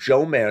where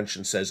Joe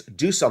Manchin says,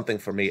 do something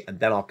for me,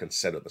 and then I'll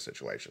consider the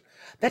situation.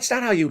 That's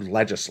not how you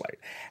legislate.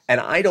 And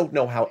I don't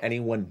know how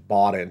anyone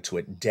bought into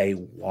it day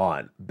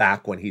one,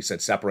 back when he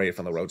said, separated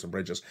from the roads and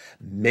bridges,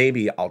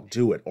 maybe I'll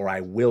do it, or I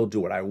will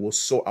do it, I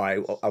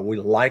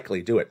will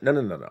likely do it.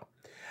 No.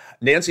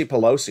 Nancy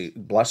Pelosi,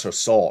 bless her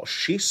soul,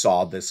 she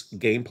saw this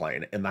game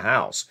plan in the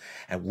House.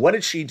 And what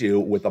did she do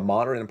with the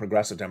moderate and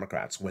progressive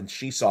Democrats when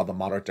she saw the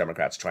moderate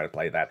Democrats try to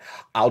play that?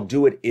 I'll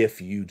do it if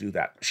you do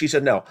that. She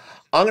said, no,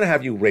 I'm going to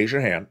have you raise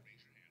your hand.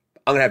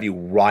 I'm going to have you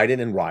write it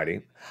in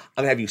writing.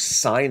 I'm going to have you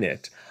sign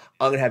it.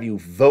 I'm going to have you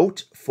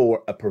vote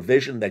for a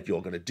provision that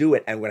you're going to do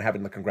it, and we're going to have it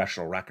in the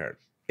congressional record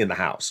in the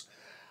House.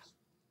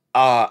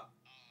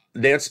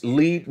 Nancy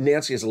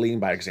is leading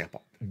by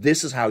example.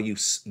 This is how you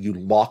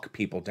lock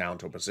people down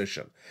to a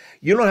position.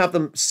 You don't have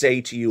them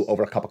say to you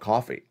over a cup of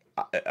coffee,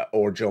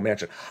 or Joe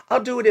Manchin, I'll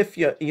do it if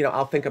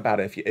I'll think about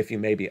it if you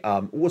maybe,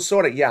 well,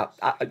 sort of, yeah,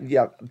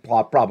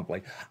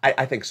 probably.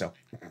 I think so.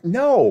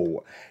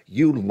 No,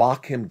 you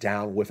lock him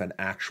down with an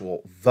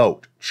actual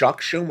vote. Chuck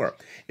Schumer,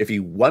 if he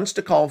wants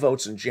to call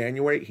votes in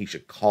January, he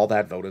should call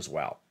that vote as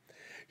well.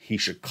 he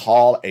should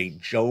call a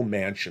Joe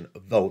Manchin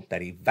vote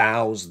that he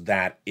vows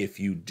that if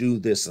you do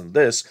this and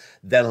this,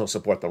 then he'll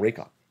support the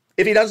recall.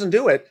 If he doesn't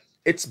do it,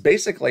 it's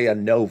basically a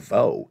no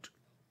vote.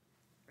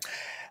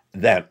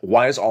 Then,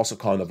 why is also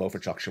calling the vote for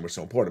Chuck Schumer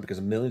so important? Because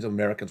millions of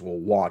Americans will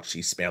watch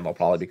C-SPAN. They'll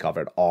probably be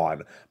covered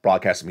on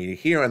broadcast media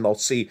here, and they'll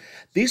see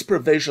these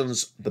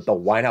provisions that the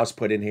White House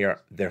put in here,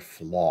 they're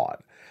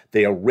flawed.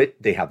 They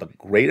have the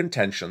great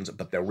intentions,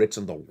 but they're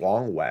written the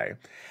wrong way.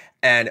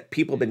 And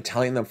people have been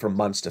telling them for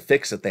months to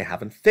fix it. They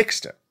haven't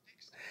fixed it.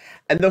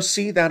 And they'll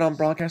see that on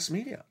broadcast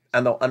media,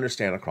 and they'll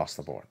understand across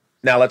the board.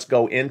 Now, let's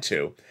go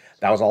into,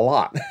 that was a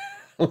lot.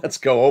 Let's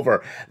go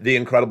over the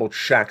incredible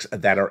checks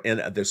that are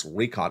in this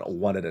recon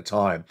one at a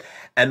time.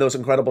 And those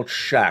incredible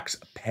checks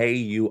pay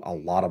you a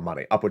lot of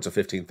money, upwards of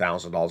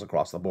 $15,000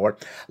 across the board.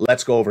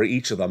 Let's go over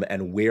each of them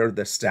and where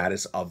the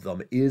status of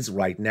them is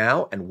right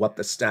now and what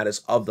the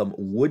status of them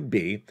would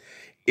be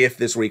if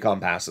this recon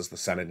passes the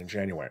Senate in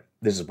January.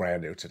 This is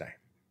brand new today.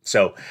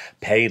 So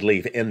paid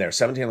leave in there,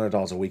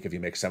 $1,700 a week if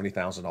you make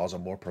 $70,000 or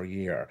more per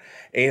year,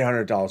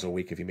 $800 a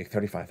week if you make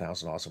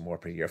 $35,000 or more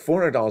per year,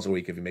 $400 a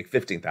week if you make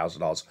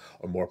 $15,000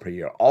 or more per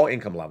year, all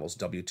income levels,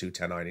 W-2,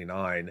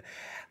 1099,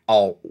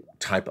 all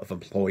type of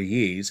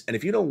employees. And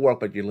if you don't work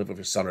but you live with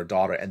your son or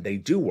daughter and they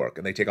do work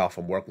and they take off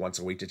from work once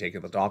a week to take you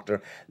to the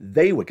doctor,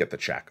 they would get the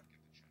check.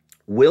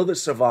 Will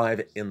this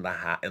survive in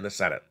the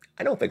Senate?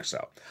 I don't think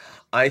so.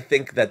 I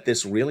think that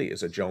this really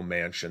is a Joe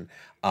Manchin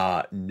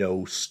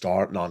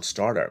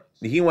non-starter.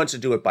 He wants to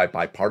do it by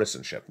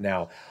bipartisanship.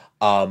 Now,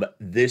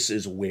 this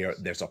is where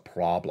there's a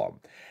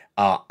problem.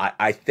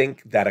 I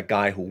think that a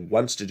guy who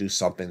wants to do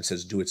something and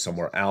says do it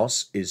somewhere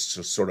else is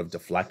just sort of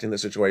deflecting the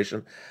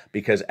situation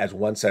because, as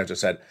one senator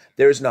said,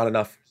 there's not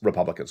enough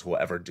Republicans who will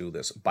ever do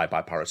this by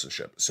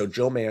bipartisanship. So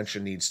Joe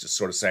Manchin needs to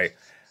sort of say,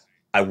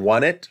 I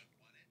want it,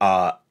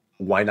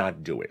 why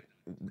not do it?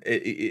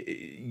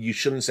 You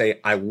shouldn't say,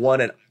 I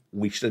want it,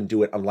 we shouldn't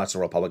do it unless a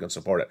Republican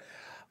support it.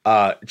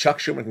 Chuck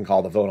Schumer can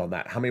call the vote on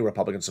that. How many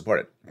Republicans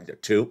support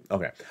it? 2?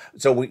 Okay.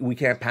 So we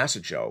can't pass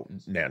it, Joe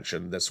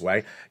Manchin, this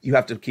way. You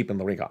have to keep in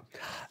the recon.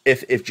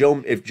 If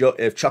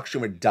Chuck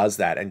Schumer does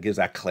that and gives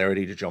that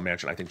clarity to Joe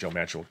Manchin, I think Joe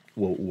Manchin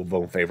will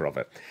vote in favor of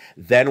it.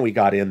 Then we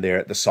got in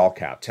there the SALT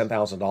cap,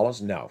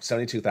 $10,000? No,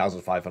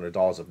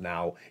 $72,500 of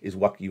now is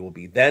what you will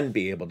be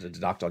able to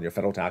deduct on your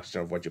federal taxes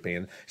of what you're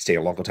paying state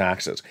and local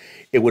taxes.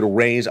 It would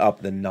raise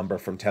up the number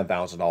from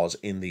 $10,000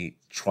 in the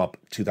Trump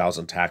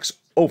 2000 tax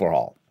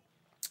overhaul.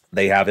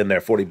 They have in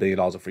there $40 billion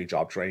of free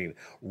job training.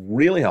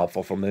 Really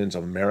helpful for millions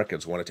of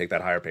Americans who want to take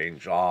that higher paying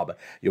job.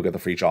 You'll get the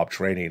free job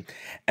training.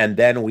 And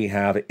then we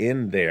have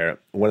in there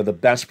one of the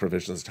best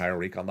provisions of the entire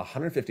recon, the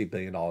 $150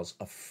 billion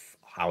of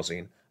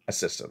housing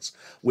assistance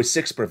with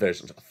 6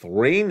 provisions,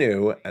 3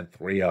 new and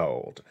 3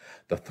 old.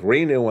 The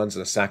 3 new ones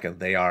in a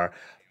second, they are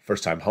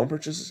first-time home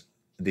purchases,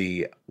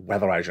 the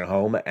weatherize your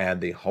home, and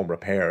the home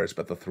repairs.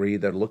 But the 3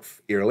 that look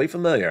eerily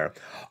familiar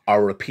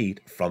are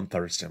repeat from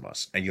third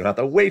stimulus. And you don't have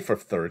to wait for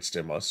fourth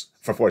stimulus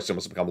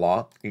to become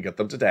law. You can get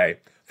them today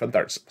from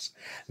third stimulus.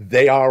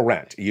 They are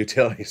rent,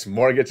 utilities,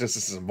 mortgages,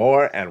 this is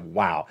more, and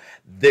wow,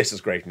 this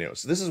is great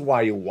news. This is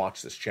why you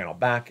watch this channel.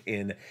 Back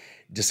in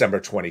December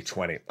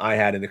 2020, I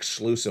had an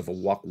exclusive of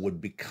what would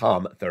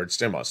become third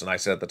stimulus. And I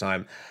said at the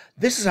time,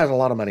 this has a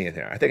lot of money in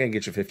here. I think I can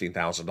get you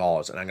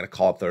 $15,000 and I'm going to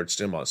call it third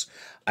stimulus.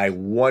 I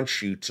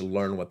want you to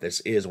learn what this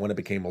is. When it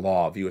became a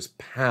law, viewers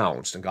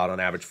pounced and got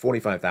on average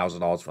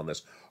 $45,000 from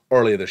this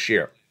earlier this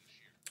year.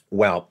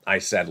 Well, I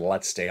said,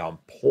 let's stay on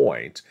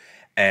point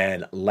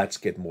and let's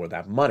get more of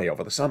that money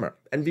over the summer.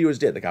 And viewers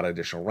did. They got an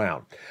additional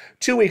round.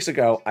 2 weeks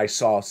ago, I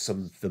saw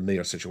some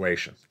familiar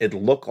situation. It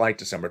looked like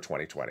December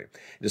 2020.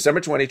 December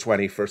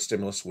 2020, first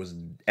stimulus was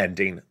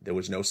ending. There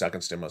was no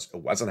second stimulus. It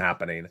wasn't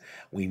happening.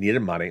 We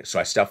needed money. So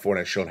I stepped forward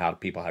and showed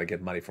people how to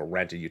get money for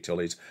rent and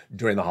utilities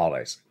during the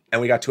holidays. And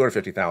we got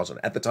 $250,000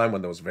 at the time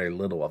when there was very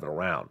little of it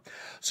around.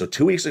 So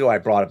 2 weeks ago, I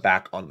brought it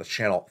back on the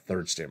channel,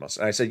 third stimulus.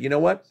 And I said, you know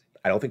what?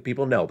 I don't think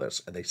people know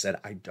this. And they said,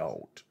 I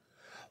don't.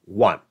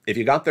 1, if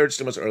you got third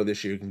stimulus earlier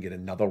this year, you can get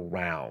another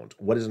round.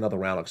 What is another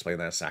round? I'll explain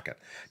that in a second.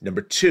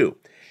 Number 2,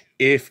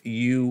 if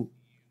you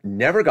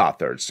never got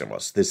third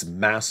stimulus, this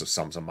massive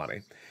sums of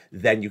money,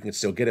 then you can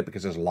still get it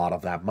because there's a lot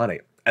of that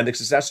money. And the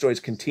success stories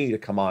continue to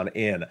come on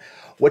in.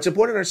 What's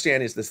important to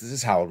understand is this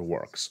is how it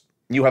works.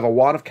 You have a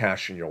lot of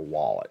cash in your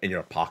wallet, in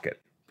your pocket.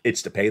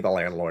 It's to pay the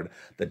landlord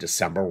the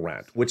December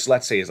rent, which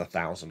let's say is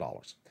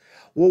 $1,000.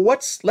 Well,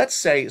 let's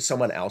say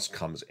someone else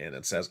comes in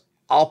and says,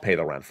 I'll pay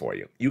the rent for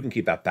you. You can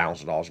keep that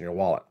 $1,000 in your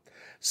wallet.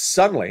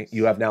 Suddenly,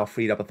 you have now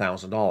freed up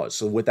 $1,000.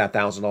 So with that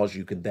 $1,000,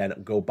 you can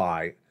then go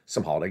buy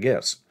some holiday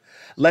gifts.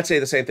 Let's say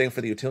the same thing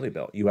for the utility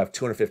bill. You have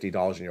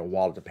 $250 in your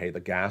wallet to pay the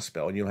gas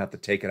bill, and you don't have to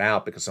take it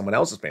out because someone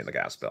else is paying the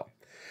gas bill.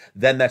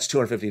 Then that's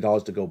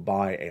 $250 to go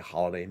buy a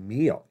holiday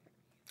meal.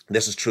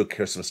 This is true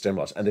Christmas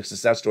stimulus, and the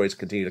success stories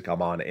continue to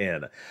come on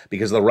in.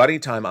 Because of the running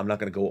time, I'm not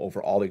going to go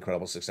over all the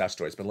incredible success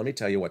stories, but let me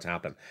tell you what's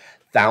happened.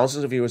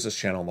 Thousands of viewers of this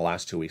channel in the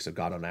last 2 weeks have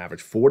got on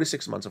average 4 to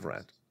 6 months of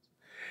rent.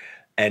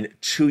 and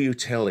 2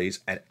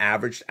 utilities and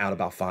averaged out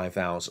about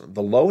 $5,000.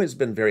 The low has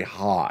been very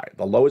high.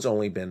 The low has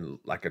only been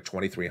like a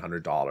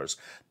 $2,300.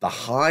 The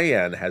high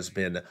end has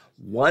been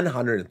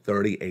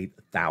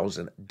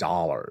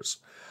 $138,000.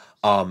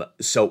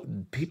 So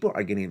people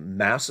are getting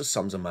massive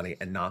sums of money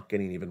and not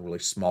getting even really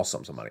small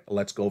sums of money.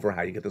 Let's go over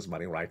how you get this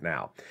money right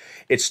now.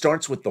 It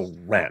starts with the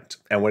rent,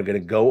 and we're going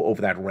to go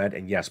over that rent.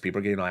 And yes, people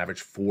are getting on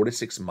average 4 to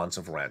 6 months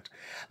of rent.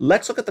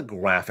 Let's look at the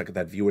graphic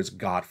that viewers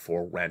got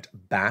for rent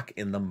back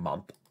in the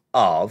month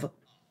of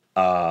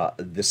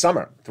this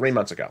summer, 3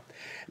 months ago.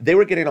 They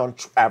were getting on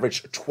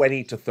average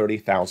 $20,000 to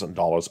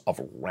 $30,000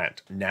 of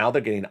rent. Now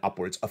they're getting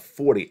upwards of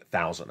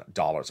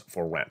 $40,000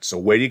 for rent. So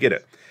where do you get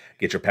it?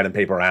 Get your pen and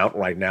paper out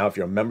right now. If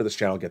you're a member of this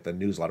channel, get the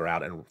newsletter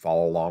out and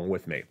follow along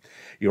with me.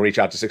 You'll reach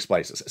out to 6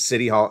 places: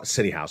 City Hall,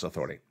 City House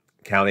Authority;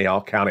 County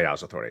Hall, County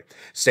House Authority;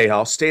 State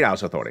Hall, State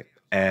House Authority.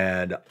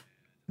 And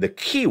the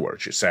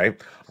keywords you say: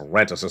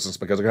 rent assistance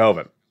because of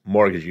COVID,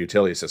 mortgage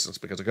utility assistance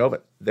because of COVID.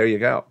 There you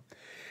go.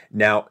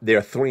 Now, there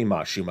are 3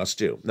 musts you must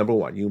do. Number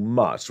 1, you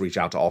must reach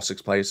out to all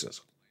 6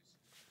 places.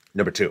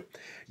 Number 2,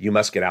 you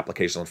must get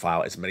applications on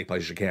file as many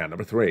places as you can.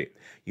 Number 3,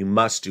 you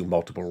must do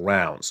multiple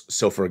rounds.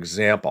 So, for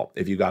example,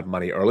 if you got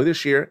money early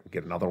this year,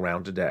 get another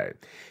round today.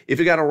 If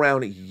you got a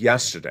round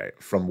yesterday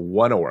from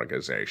one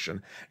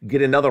organization,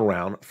 get another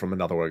round from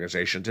another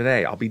organization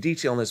today. I'll be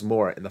detailing this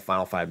more in the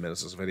final 5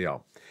 minutes of this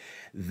video.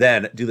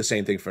 Then do the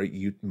same thing for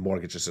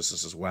mortgage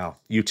assistance as well.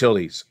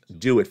 Utilities,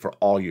 do it for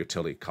all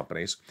utility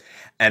companies.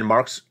 And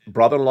Mark's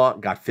brother-in-law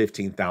got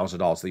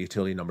 $15,000. The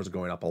utility numbers are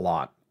going up a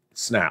lot.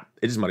 SNAP,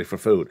 it is money for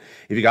food.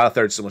 If you got a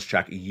third stimulus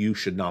check, you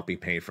should not be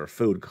paying for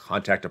food.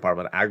 Contact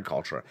Department of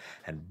Agriculture.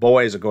 And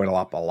boys are going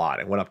up a lot.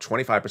 It went up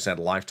 25%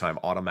 lifetime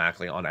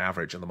automatically on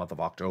average in the month of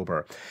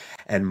October.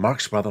 And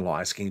Mark's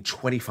brother-in-law is getting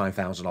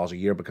 $25,000 a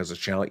year because of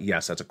this channel.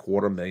 Yes, that's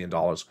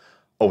 $250,000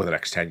 over the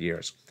next 10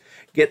 years.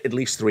 Get at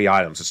least 3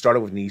 items. It started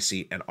with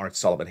Nisi and Art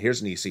Sullivan.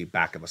 Here's Nisi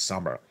back in the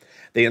summer.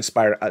 They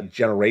inspired a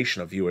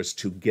generation of viewers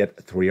to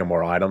get 3 or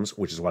more items,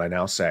 which is what I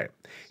now say.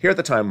 Here at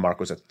the time, Mark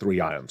was at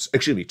 3 items.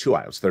 Excuse me, 2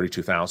 items,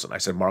 $32,000. I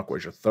said, Mark,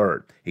 where's your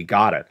third? He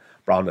got it.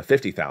 Brought him to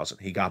 $50,000.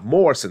 He got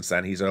more since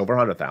then. He's at over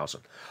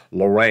 $100,000.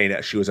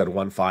 Lorraine, she was at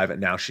 1.5,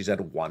 and now she's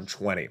at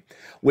 120.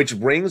 Which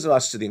brings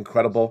us to the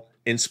incredible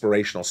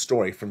inspirational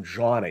story from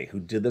Johnny, who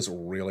did this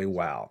really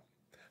well.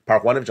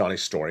 Part 1 of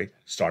Johnny's story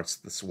starts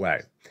this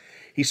way.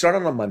 He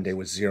started on Monday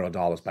with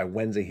 $0. By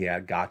Wednesday, he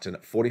had gotten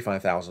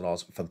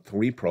 $45,000 from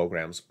 3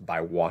 programs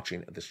by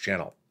watching this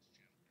channel.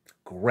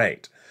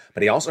 Great.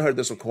 But he also heard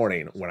this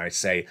recording when I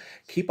say,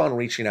 keep on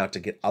reaching out to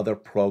get other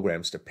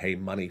programs to pay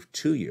money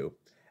to you.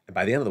 And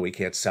by the end of the week,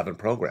 he had 7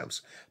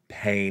 programs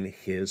paying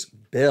his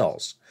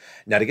bills.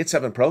 Now, to get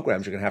 7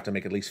 programs, you're going to have to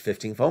make at least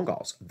 15 phone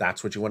calls.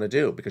 That's what you want to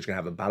do because you're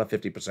going to have about a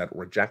 50%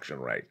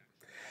 rejection rate.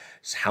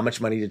 So how much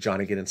money did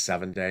Johnny get in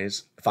 7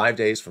 days? 5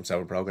 days from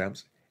 7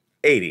 programs?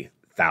 $80,000.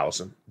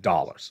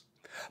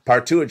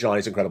 Part 2 of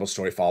Johnny's incredible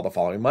story followed the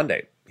following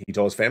Monday. He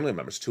told his family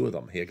members, 2 of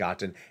them, he had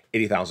gotten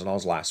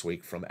 $80,000 last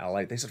week from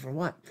LA. They said, from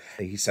what?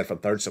 He said from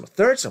third stimulus.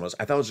 Third stimulus?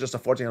 I thought it was just a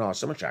 $14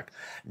 stimulus check.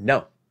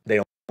 No, they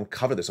don't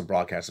cover this in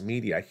broadcast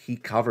media. He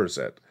covers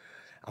it.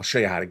 I'll show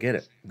you how to get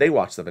it. They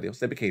watched the videos.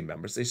 They became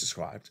members. They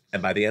subscribed.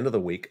 And by the end of the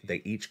week,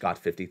 they each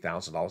got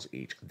 $50,000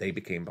 each. They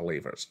became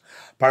believers.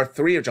 Part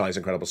 3 of Johnny's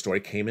incredible story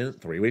came in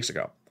 3 weeks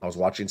ago. I was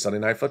watching Sunday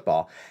Night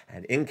Football,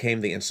 and in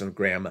came the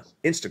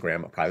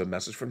Instagram private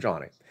message from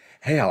Johnny.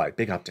 Hey, LA,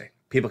 big update.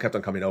 People kept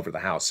on coming over to the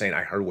house saying,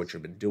 I heard what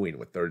you've been doing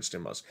with third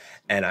stimulus,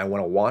 and I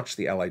want to watch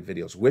the LA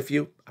videos with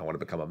you. I want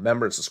to become a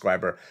member and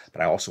subscriber,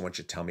 but I also want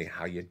you to tell me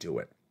how you do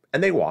it.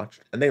 And they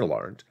watched, and they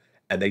learned,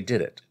 and they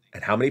did it.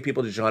 And how many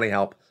people did Johnny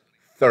help?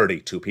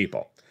 32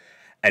 people.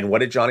 And what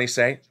did Johnny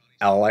say?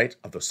 LALATE,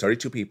 of those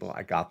 32 people,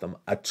 I got them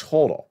a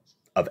total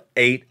of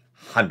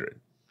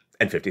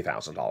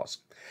 $850,000.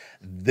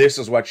 This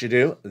is what you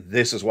do.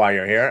 This is why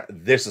you're here.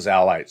 This is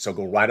LALATE. So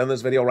go right on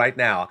this video right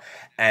now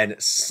and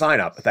sign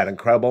up with that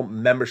incredible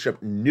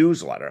membership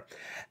newsletter.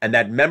 And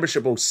that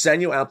membership will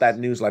send you out that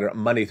newsletter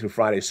Monday through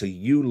Friday so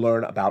you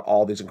learn about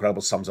all these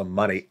incredible sums of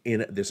money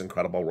in this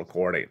incredible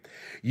recording.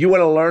 You want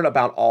to learn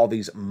about all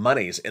these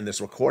monies in this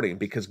recording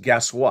because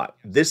guess what?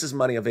 This is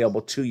money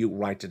available to you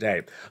right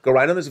today. Go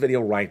right on this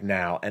video right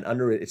now, and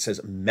under it, it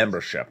says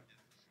membership.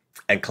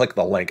 And click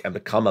the link and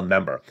become a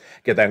member.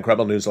 Get that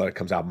incredible newsletter. It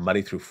comes out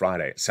Monday through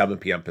Friday, 7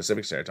 p.m.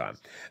 Pacific Standard Time.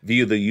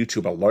 View the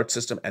YouTube alert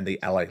system and the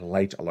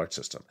LALATE alert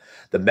system.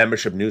 The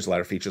membership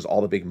newsletter features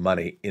all the big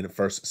money in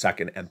first,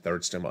 second, and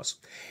third stimulus.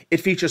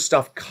 It features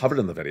stuff covered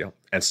in the video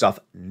and stuff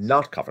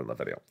not covered in the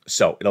video.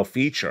 So it'll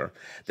feature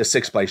the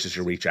 6 places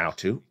you reach out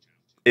to.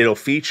 It'll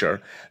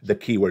feature the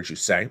keywords you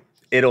say.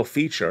 It'll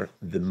feature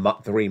the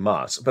 3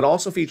 musts, but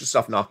also feature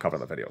stuff not covered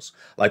in the videos,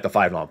 like the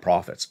 5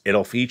 nonprofits.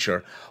 It'll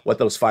feature what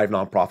those 5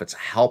 nonprofits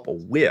help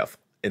with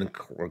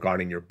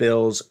regarding your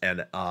bills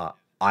and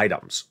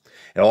items.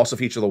 It also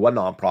features the one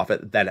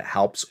nonprofit that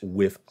helps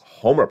with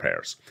home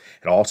repairs.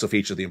 It also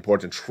features the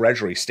important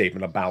Treasury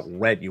statement about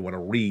rent you want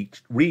to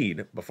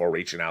read before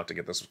reaching out to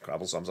get this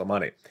incredible sums of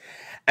money.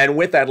 And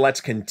with that,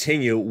 let's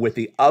continue with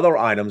the other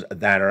items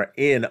that are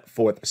in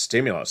fourth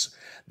stimulus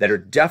that are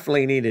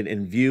definitely needed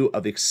in view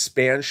of the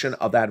expansion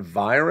of that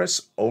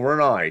virus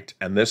overnight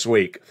and this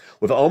week.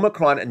 With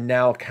Omicron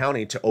now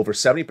accounting to over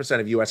 70%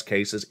 of U.S.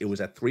 cases, it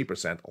was at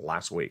 3%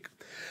 last week.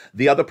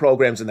 The other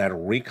programs in that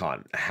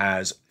recon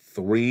has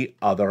 3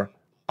 other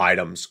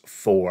items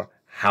for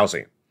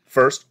housing.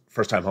 First,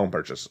 first-time home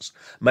purchases.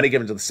 Money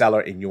given to the seller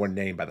in your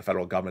name by the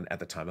federal government at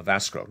the time of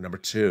escrow. Number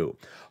 2,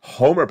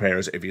 home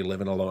repairs if you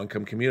live in a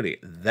low-income community.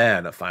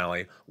 Then,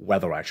 finally,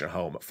 weatherize your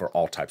home for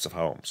all types of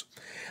homes.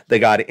 They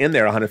got in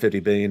there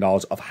 $150 billion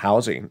of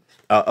housing,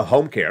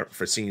 home care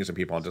for seniors and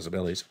people on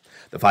disabilities.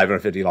 The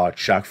 $550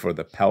 check for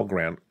the Pell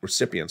Grant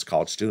recipients,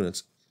 college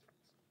students.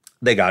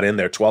 They got in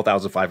there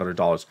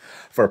 $12,500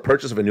 for a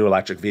purchase of a new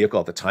electric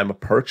vehicle at the time of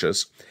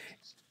purchase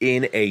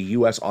in a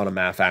U.S. auto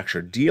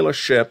manufacturer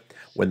dealership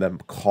when the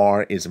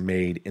car is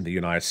made in the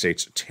United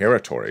States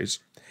territories.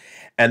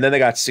 And then they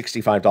got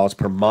 $65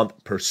 per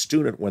month per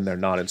student when they're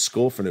not in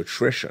school for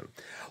nutrition,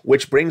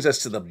 which brings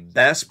us to the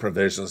best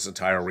provision of this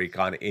entire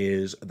recon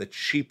is the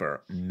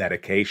cheaper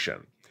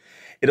medication.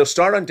 It'll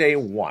start on day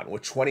 1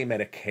 with 20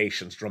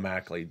 medications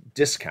dramatically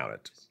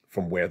discounted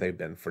from where they've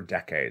been for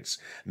decades.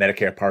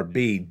 Medicare Part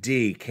B,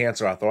 D,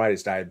 cancer,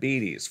 arthritis,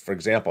 diabetes. For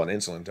example, an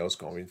insulin dose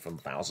going from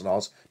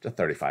 $1,000 to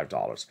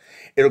 $35.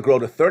 It'll grow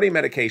to 30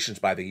 medications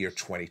by the year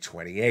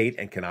 2028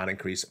 and cannot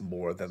increase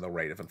more than the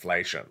rate of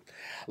inflation.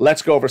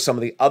 Let's go over some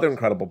of the other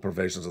incredible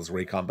provisions of this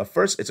recon. But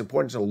first, it's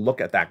important to look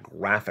at that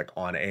graphic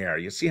on air.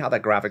 You see how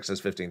that graphic says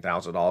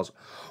 $15,000?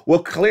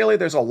 Well, clearly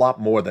there's a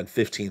lot more than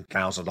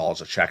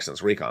 $15,000 of checks in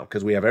this recon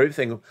because we have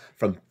everything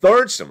from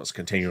third stimulus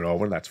continuing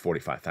over, and that's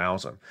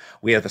 $45,000.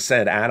 We have the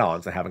said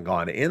add-ons that haven't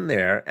gone in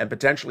there, and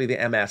potentially the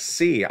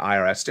MSC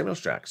IRS stimulus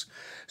checks.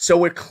 So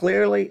we're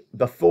clearly,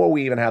 before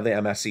we even have the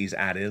MSCs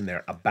added in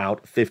there,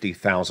 about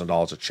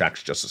 $50,000 of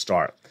checks just to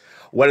start.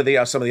 What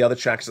are some of the other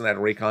checks in that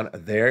recon?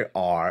 There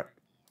are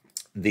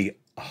the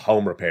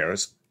home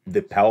repairs,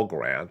 the Pell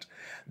Grant,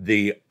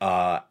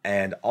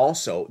 and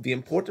also the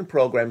important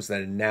programs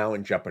that are now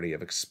in jeopardy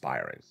of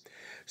expiring.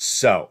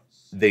 So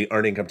the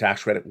earned income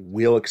tax credit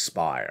will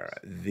expire.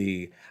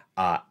 The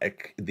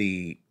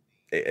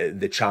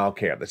child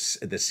care, the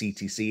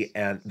CTC,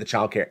 and the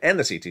child care and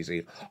the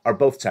CTC are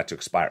both set to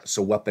expire.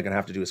 So what they're going to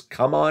have to do is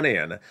come on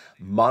in,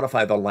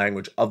 modify the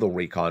language of the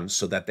recon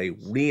so that they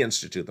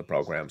reinstitute the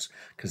programs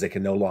because they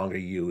can no longer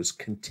use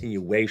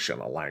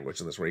continuation of language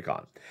in this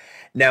recon.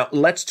 Now,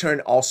 let's turn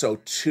also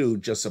to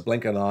just a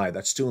blink of an eye,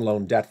 that student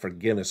loan debt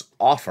forgiveness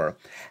offer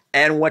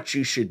and what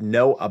you should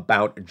know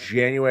about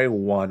January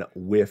 1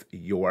 with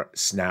your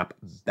SNAP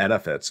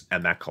benefits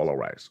and that COLA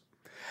raise.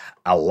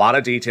 A lot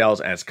of details,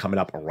 and it's coming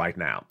up right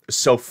now.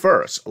 So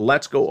first,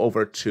 let's go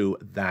over to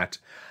that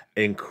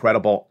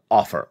incredible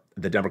offer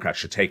the Democrats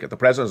should take it. The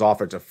president has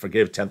offered to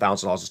forgive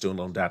 $10,000 of student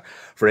loan debt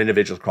for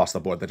individuals across the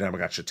board. The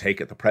Democrats should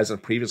take it. The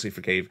president previously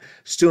forgave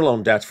student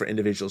loan debts for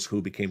individuals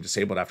who became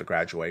disabled after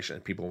graduation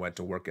and people who went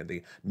to work in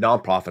the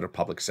nonprofit or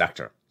public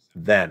sector.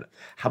 Then,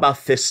 how about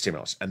fifth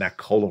stimulus and that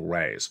COLA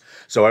raise?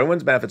 So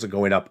everyone's benefits are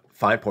going up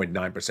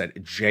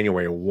 5.9%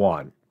 January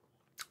 1.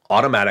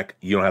 Automatic,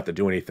 you don't have to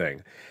do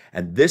anything.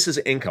 And this is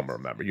income,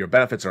 remember. Your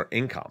benefits are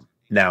income.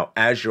 Now,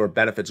 as your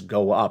benefits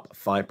go up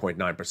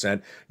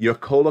 5.9%, your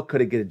COLA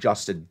could get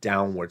adjusted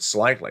downward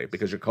slightly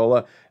because your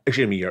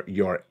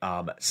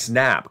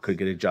SNAP could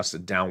get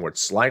adjusted downward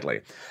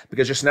slightly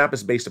because your SNAP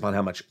is based upon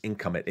how much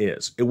income it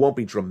is. It won't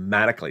be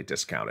dramatically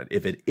discounted.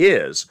 If it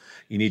is,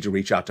 you need to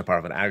reach out to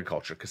Department of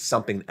Agriculture because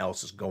something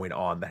else is going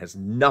on that has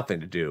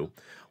nothing to do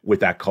with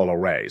that COLA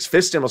raise.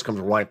 Fifth stimulus comes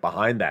right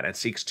behind that and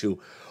seeks to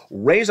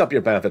raise up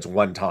your benefits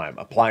one time,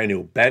 apply a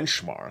new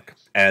benchmark,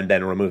 and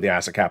then remove the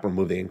asset cap,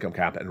 remove the income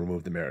cap, and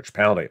remove the marriage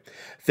penalty.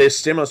 Fifth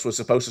stimulus was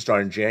supposed to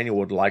start in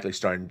January,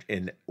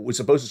 was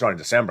supposed to start in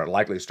December,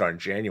 likely to start in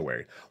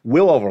January.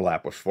 Will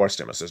overlap with fourth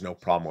stimulus. There's no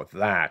problem with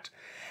that.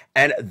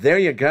 And there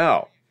you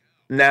go.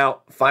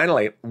 Now,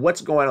 finally,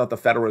 what's going on with the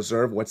Federal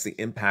Reserve? What's the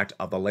impact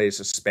of the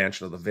latest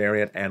expansion of the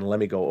variant? And let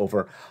me go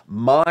over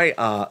my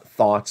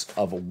thoughts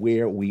of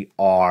where we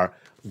are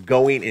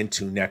going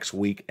into next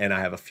week. And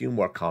I have a few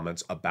more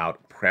comments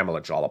about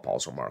Pramila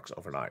Jayapal's remarks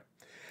overnight.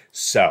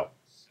 So,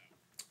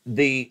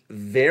 the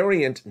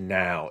variant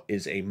now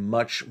is a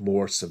much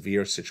more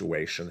severe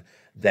situation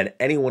than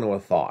anyone would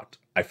have thought.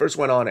 I first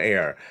went on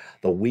air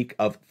the week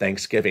of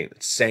Thanksgiving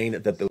saying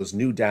that there was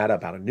new data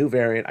about a new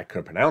variant. I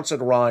couldn't pronounce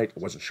it right. I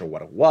wasn't sure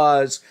what it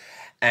was,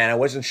 and I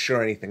wasn't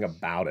sure anything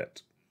about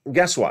it.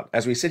 Guess what?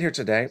 As we sit here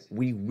today,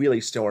 we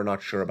really still are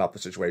not sure about the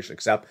situation,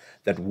 except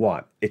that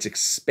one, it's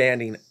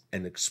expanding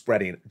and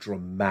spreading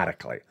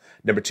dramatically.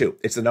 Number two,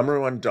 it's the number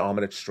one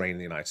dominant strain in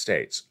the United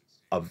States.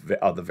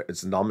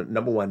 It's the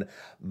number one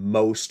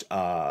most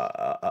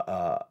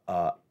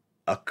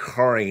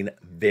occurring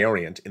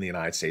variant in the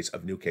United States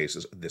of new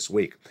cases this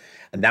week.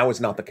 And that was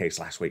not the case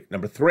last week.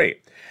 Number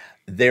three,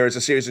 There is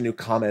a series of new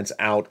comments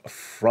out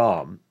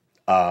from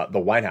the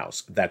White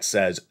House that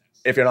says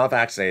if you're not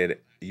vaccinated,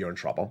 you're in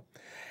trouble.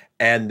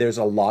 And there's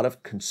a lot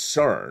of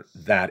concern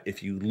that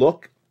if you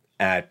look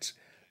at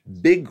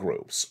big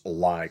groups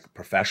like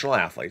professional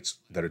athletes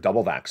that are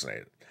double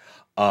vaccinated,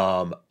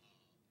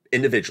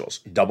 individuals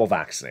double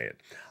vaccinated,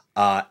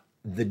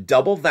 the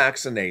double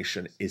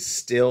vaccination is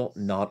still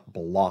not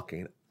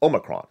blocking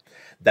Omicron,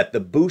 that the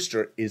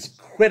booster is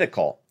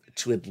critical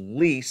to at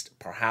least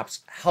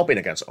perhaps helping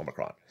against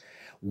Omicron.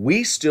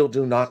 We still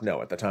do not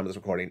know at the time of this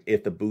recording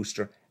if the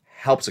booster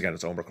helps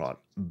against Omicron,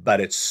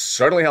 but it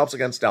certainly helps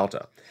against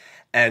Delta.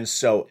 And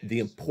so the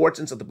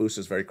importance of the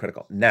booster is very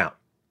critical. Now,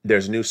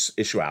 there's a new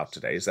issue out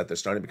today is that there's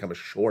starting to become a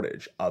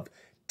shortage of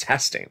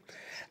testing.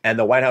 And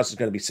the White House is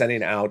going to be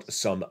sending out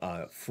some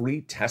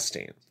free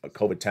testing,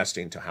 COVID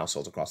testing to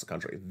households across the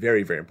country.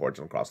 Very, very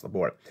important across the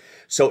board.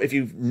 So if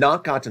you've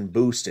not gotten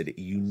boosted,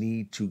 you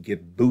need to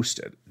get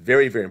boosted.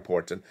 Very, very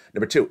important.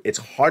 Number two, it's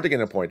hard to get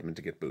an appointment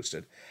to get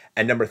boosted.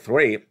 And number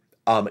three,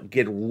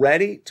 get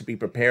ready to be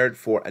prepared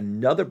for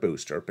another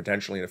booster,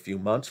 potentially in a few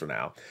months from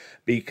now,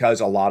 because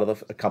a lot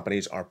of the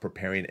companies are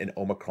preparing an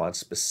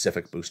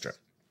Omicron-specific booster.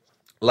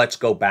 Let's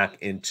go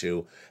back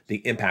into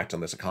the impact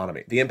on this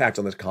economy. The impact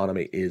on this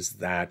economy is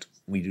that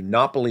we do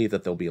not believe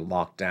that there'll be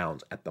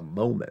lockdowns at the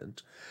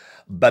moment,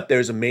 but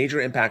there's a major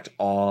impact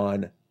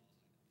on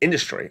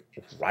industry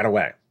right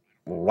away.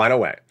 Right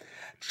away.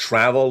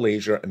 Travel,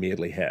 leisure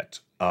immediately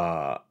hit.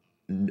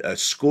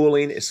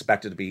 Schooling is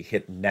expected to be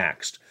hit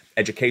next.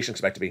 Education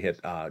expected to be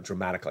hit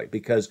dramatically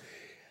because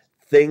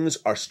things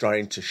are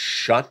starting to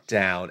shut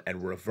down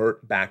and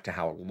revert back to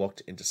how it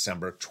looked in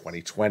December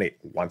 2020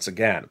 once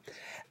again.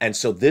 And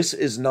so this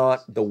is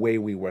not the way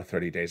we were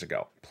 30 days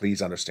ago.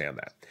 Please understand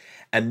that.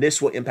 And this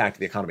will impact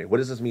the economy. What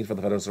does this mean for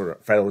the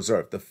Federal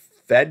Reserve? The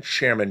Fed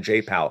chairman,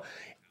 Jay Powell,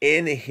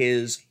 in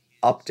his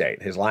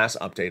update, his last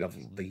update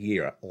of the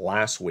year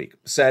last week,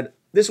 said,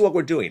 this is what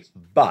we're doing,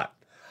 but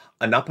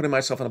I'm not putting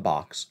myself in a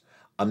box.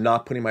 I'm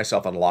not putting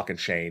myself on lock and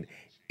chain.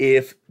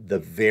 If the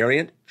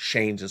variant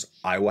changes,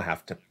 I will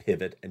have to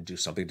pivot and do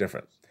something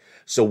different.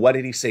 So what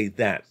did he say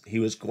then? He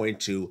was going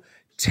to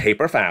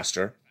taper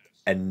faster,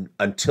 and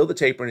until the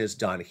tapering is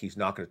done, he's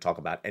not going to talk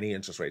about any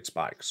interest rate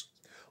spikes.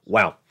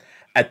 Well,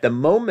 at the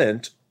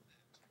moment,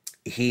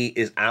 he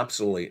is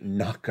absolutely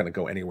not going to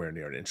go anywhere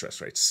near an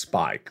interest rate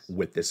spike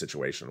with this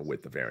situation,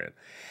 with the variant.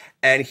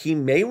 And he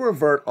may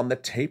revert on the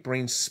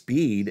tapering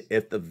speed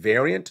if the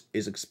variant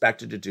is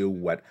expected to do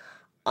what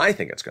I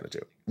think it's going to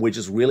do, which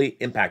is really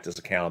impact this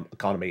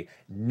economy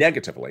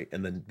negatively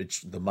in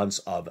the months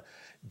of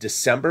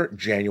December,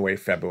 January,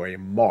 February,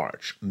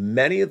 March.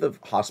 Many of the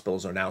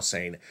hospitals are now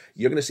saying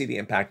you're going to see the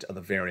impact of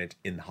the variant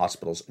in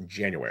hospitals in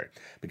January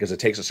because it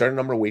takes a certain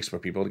number of weeks for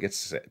people to get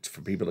sick,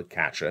 for people to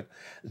catch it.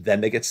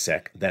 Then they get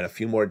sick. Then a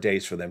few more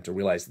days for them to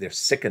realize they're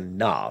sick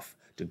enough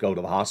to go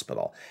to the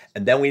hospital.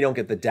 And then we don't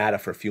get the data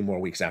for a few more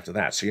weeks after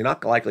that. So you're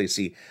not likely to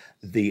see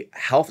the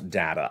health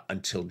data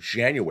until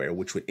January,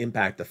 which would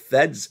impact the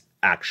Fed's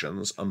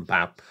actions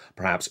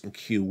perhaps in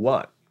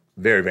Q1.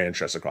 Very, very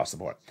interesting across the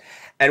board.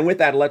 And with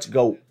that, let's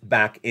go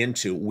back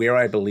into where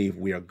I believe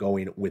we are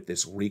going with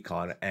this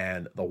recon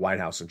and the White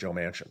House and Joe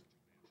Manchin.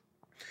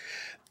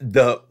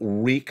 The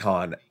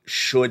recon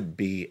should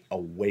be a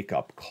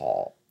wake-up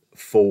call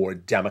for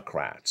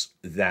Democrats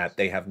that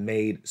they have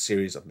made a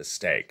series of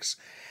mistakes.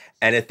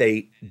 And if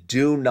they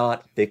do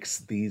not fix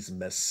these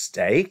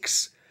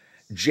mistakes,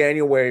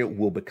 January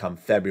will become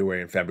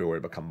February and February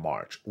will become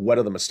March. What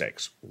are the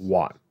mistakes?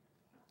 One,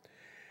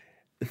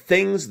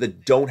 things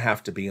that don't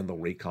have to be in the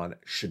recon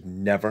should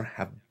never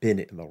have been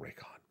in the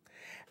recon.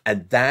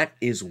 And that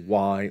is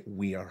why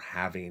we are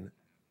having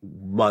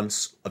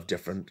months of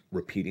different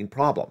repeating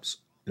problems.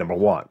 Number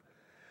one,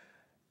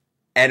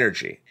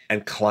 energy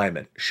and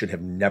climate should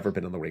have never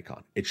been in the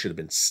recon. It should have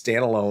been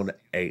standalone,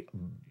 a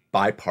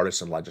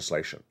bipartisan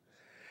legislation.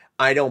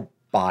 I don't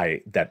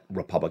buy that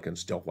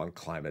Republicans don't want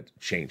climate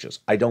changes.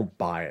 I don't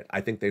buy it. I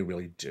think they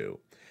really do.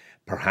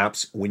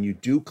 Perhaps when you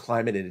do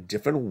climate in a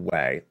different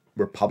way,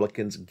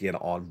 Republicans get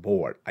on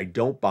board. I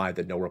don't buy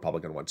that no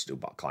Republican wants to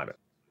do climate.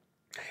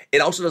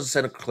 It also doesn't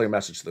send a clear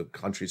message to the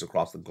countries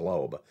across the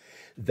globe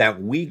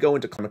that we go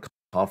into climate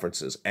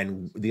conferences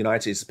and the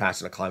United States is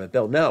passing a climate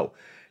bill. No,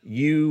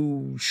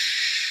 you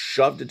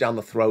shoved it down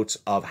the throats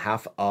of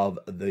half of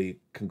the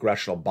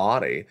congressional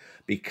body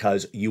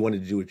because you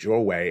wanted to do it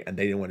your way and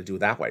they didn't want to do it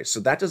that way.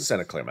 So that doesn't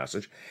send a clear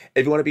message.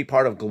 If you want to be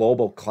part of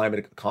global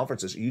climate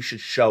conferences, you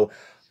should show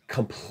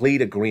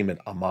complete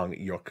agreement among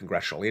your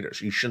congressional leaders.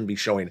 You shouldn't be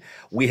showing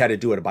we had to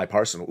do it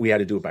bipartisan, we had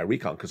to do it by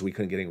recon because we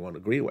couldn't get anyone to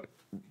agree with it.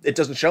 It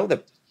doesn't show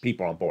that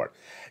people are on board.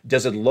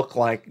 Does it look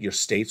like your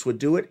states would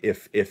do it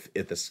if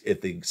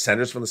the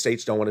senators from the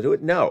states don't want to do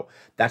it? No,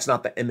 that's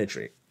not the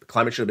imagery.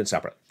 Climate should have been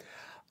separate.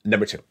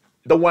 Number two,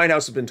 the White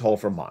House has been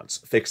told for months,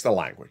 fix the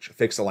language,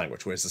 fix the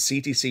language. Whereas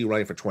the CTC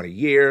running for 20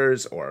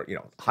 years or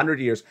 100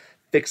 years,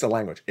 fix the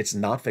language. It's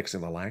not fixing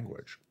the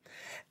language.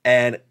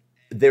 And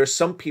there's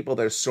some people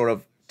that are sort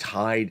of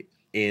tied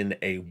in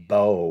a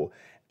bow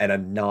and a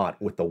knot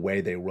with the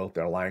way they wrote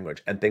their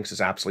language and thinks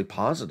it's absolutely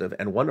positive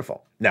and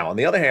wonderful. Now, on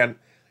the other hand,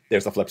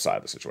 there's the flip side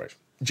of the situation.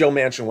 Joe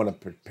Manchin wanted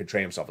to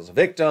portray himself as a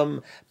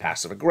victim,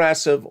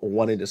 passive-aggressive,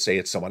 wanting to say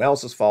it's someone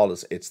else's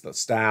fault, it's the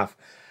staff.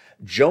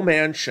 Joe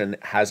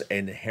Manchin has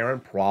an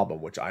inherent problem,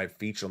 which I've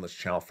featured on this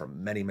channel for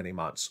many, many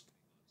months.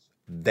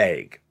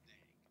 Vague.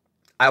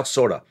 I'll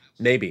sorta,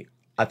 maybe.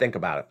 I think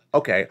about it.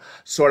 Okay,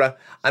 sorta.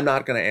 I'm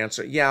not going to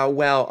answer. Yeah,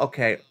 well,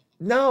 okay.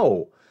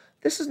 No,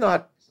 this is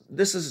not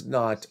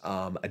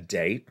a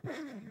date.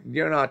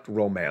 You're not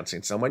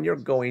romancing someone. You're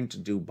going to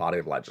do body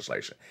of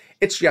legislation.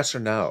 It's yes or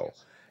no.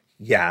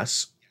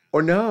 Yes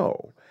or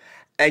no.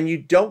 And you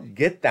don't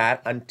get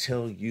that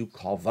until you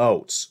call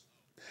votes.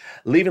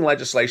 Leaving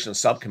legislation in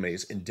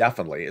subcommittees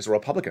indefinitely is a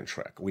Republican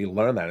trick. We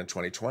learned that in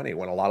 2020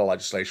 when a lot of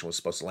legislation was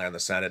supposed to land in the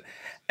Senate,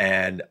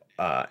 and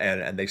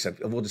they said,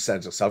 we'll just send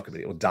it to a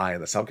subcommittee. It will die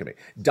in the subcommittee.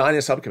 Dying in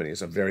a subcommittee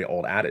is a very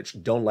old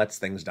adage. Don't let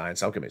things die in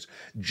subcommittees.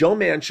 Joe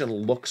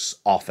Manchin looks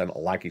often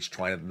like he's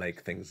trying to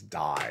make things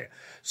die,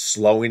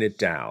 slowing it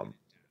down.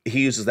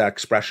 He uses that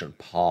expression,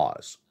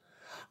 pause.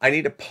 I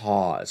need to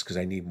pause because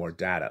I need more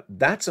data.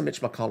 That's a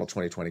Mitch McConnell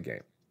 2020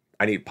 game.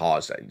 I need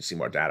pause to see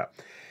more data.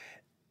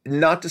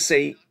 Not to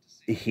say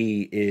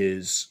he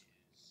is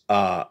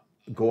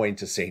going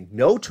to say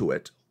no to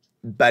it,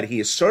 but he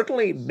has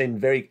certainly been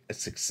very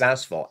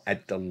successful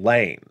at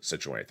delaying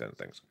situations and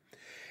things.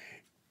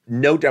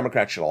 No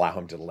Democrat should allow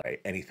him to delay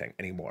anything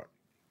anymore.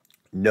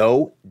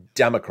 No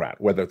Democrat,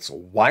 whether it's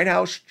White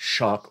House,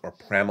 Chuck, or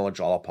Pramila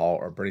Jayapal,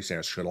 or Bernie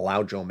Sanders, should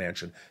allow Joe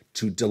Manchin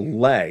to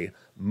delay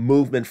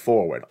movement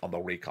forward on the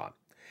recon.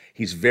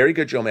 He's very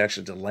good, Joe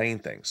Manchin, delaying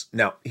things.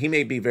 Now, he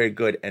may be very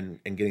good in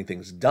getting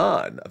things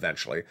done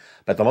eventually,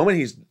 but at the moment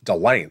he's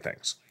delaying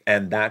things.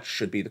 And that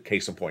should be the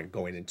case in point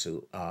going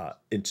into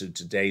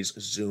today's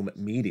Zoom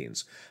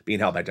meetings being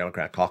held by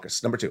Democrat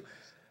caucus. Number two,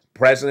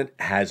 President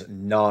has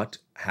not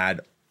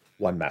had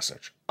one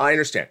message. I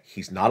understand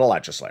he's not a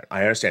legislator.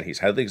 I understand he's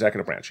head of the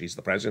executive branch. He's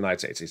the president of the United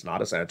States. He's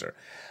not a senator.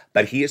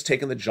 But he has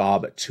taken the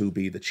job to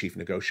be the chief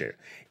negotiator.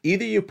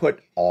 Either you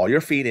put all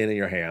your feet in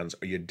your hands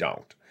or you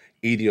don't.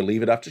 Either you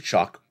leave it up to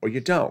Chuck or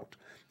you don't.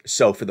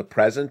 So for the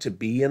president to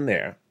be in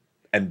there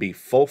and be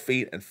full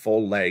feet and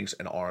full legs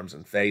and arms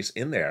and face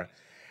in there,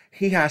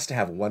 he has to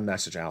have one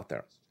message out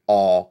there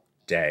all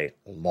day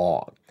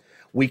long.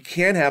 We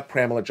can't have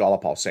Pramila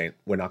Jayapal saying,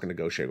 we're not going to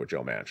negotiate with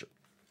Joe Manchin.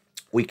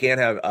 We can't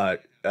have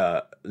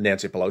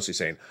Nancy Pelosi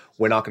saying,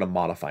 we're not going to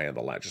modify in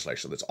the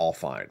legislation. That's all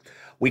fine.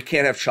 We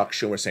can't have Chuck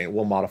Schumer saying,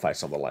 we'll modify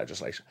some of the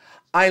legislation.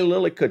 I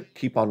literally could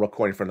keep on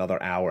recording for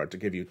another hour to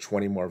give you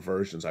 20 more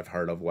versions I've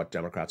heard of what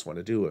Democrats want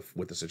to do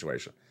with the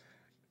situation.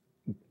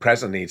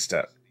 President needs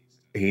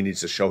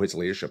to show his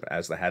leadership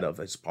as the head of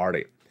his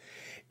party.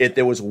 If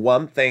there was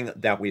one thing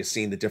that we have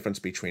seen the difference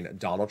between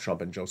Donald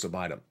Trump and Joseph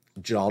Biden,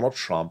 Donald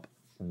Trump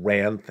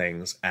ran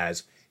things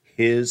as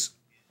his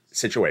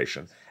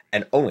situation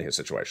and only his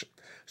situation.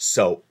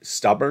 So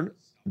stubborn,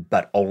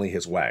 but only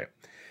his way.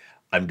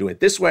 I'm doing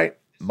it this way,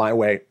 my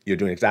way. You're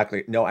doing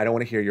exactly, no, I don't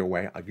want to hear your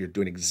way. You're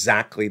doing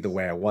exactly the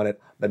way I want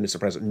it. But Mr.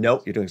 President,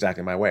 no, you're doing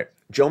exactly my way.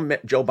 Joe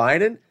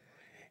Biden,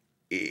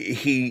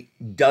 he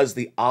does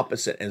the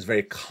opposite and is very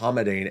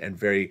accommodating and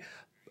very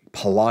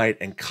polite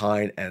and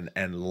kind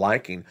and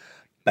liking,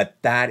 but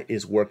that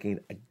is working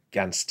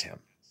against him.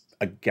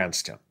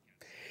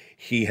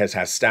 He has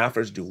had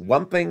staffers do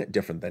one thing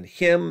different than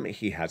him.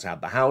 He has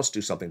had the House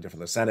do something different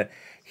than the Senate.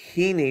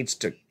 He needs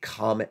to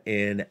come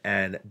in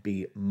and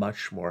be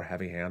much more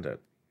heavy-handed.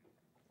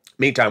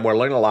 Meantime, we're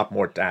learning a lot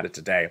more data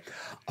today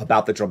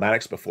about the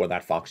dramatics before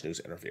that Fox News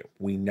interview.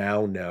 We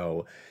now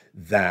know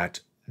that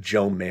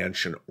Joe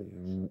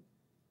Manchin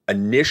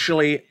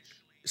initially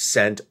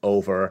sent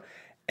over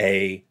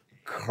a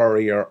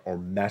courier or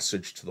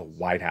message to the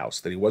White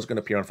House that he was going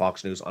to appear on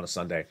Fox News on a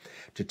Sunday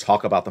to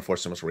talk about the fourth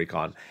stimulus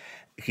recon.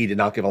 He did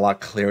not give a lot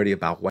of clarity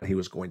about what he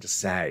was going to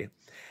say.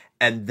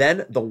 And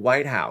then the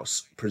White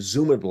House,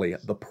 presumably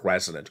the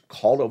president,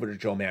 called over to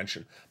Joe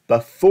Manchin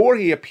before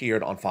he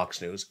appeared on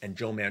Fox News, and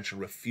Joe Manchin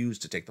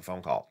refused to take the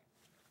phone call.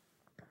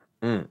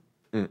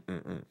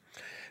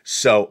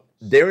 So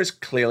there is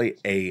clearly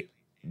a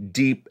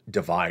deep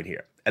divide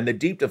here. And the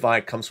deep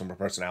divide comes from a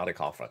personality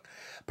conflict.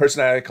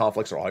 Personality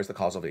conflicts are always the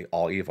cause of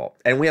all evil.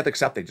 And we have to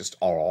accept they just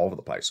are all over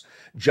the place.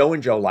 Joe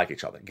and Joe like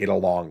each other, get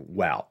along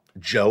well.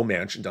 Joe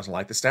Manchin doesn't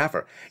like the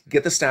staffer.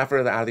 Get the staffer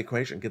out of the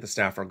equation. Get the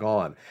staffer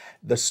gone.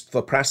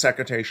 The press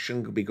secretary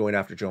shouldn't be going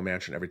after Joe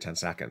Manchin every 10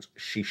 seconds.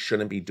 She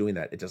shouldn't be doing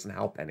that. It doesn't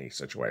help any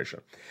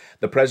situation.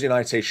 The President of the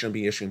United States shouldn't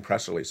be issuing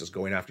press releases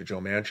going after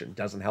Joe Manchin. It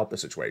doesn't help the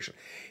situation.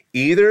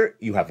 Either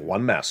you have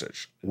one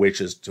message,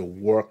 which is to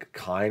work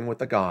kind with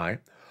the guy,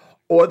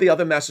 or the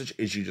other message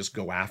is you just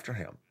go after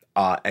him.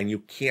 And you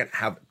can't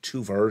have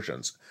two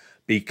versions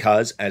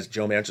because, as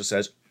Joe Manchin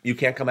says, you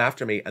can't come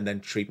after me and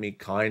then treat me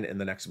kind in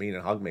the next meeting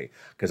and hug me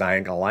because I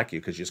ain't going to like you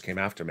because you just came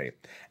after me.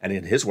 And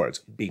in his words,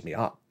 beat me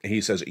up.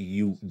 He says,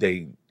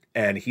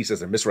 And he says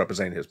they're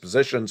misrepresenting his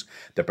positions.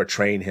 They're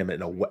portraying him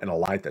in a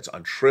light that's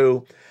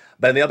untrue.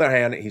 But on the other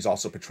hand, he's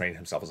also portraying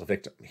himself as a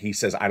victim. He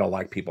says, I don't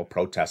like people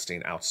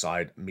protesting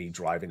outside me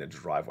driving into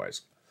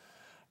driveways.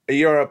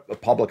 You're a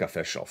public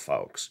official,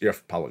 folks. You're a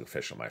public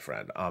official, my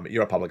friend.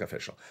 You're a public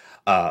official.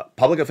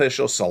 Public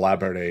official,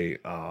 celebrity.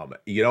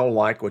 You don't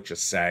like what you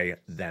say,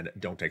 then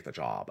don't take the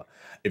job.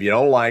 If you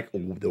don't like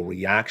the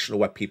reaction to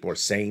what people are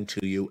saying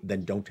to you,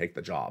 then don't take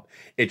the job.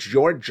 It's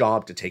your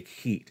job to take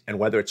heat. And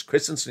whether it's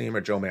Kristen Sinema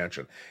or Joe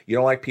Manchin, you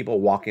don't like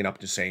people walking up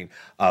to saying,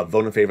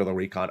 vote in favor of the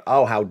recon.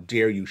 Oh, how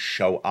dare you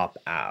show up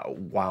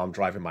while I'm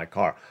driving my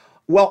car.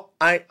 Well,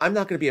 I'm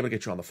not going to be able to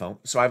get you on the phone,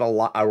 so I have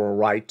a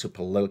right to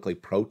politically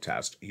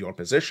protest your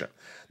position.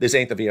 This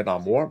ain't the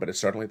Vietnam War, but it's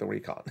certainly the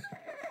recon.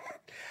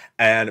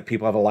 And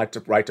people have a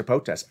right to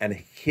protest. And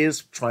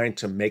his trying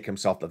to make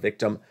himself the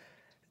victim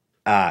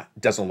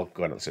doesn't look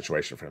good in the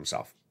situation for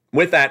himself.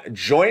 With that,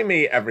 join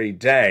me every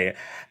day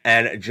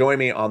and join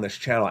me on this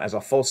channel as a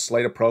full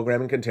slate of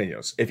programming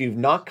continues. If you've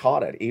not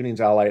caught it,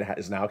 Evenings LA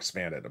is now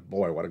expanded.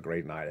 Boy, what a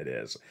great night it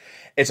is.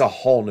 It's a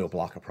whole new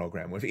block of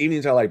program with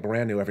Evenings LA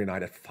brand new every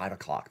night at 5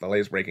 o'clock. The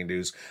latest breaking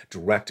news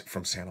direct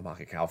from Santa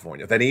Monica,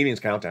 California. Then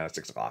Evenings Countdown at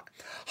 6 o'clock.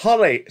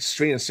 Holiday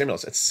Street and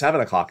Stimulus at 7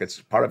 o'clock.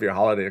 It's part of your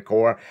holiday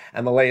decor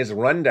and the latest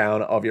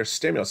rundown of your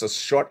stimulus. A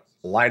short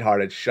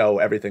lighthearted show,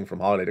 everything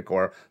from holiday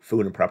decor,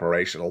 food and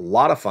preparation. A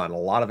lot of fun, a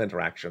lot of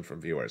interaction from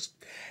viewers.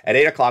 At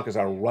 8 o'clock is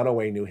our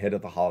runaway new hit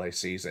of the holiday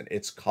season.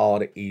 It's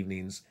called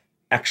Evenings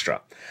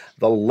Extra,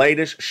 the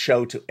latest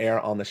show to air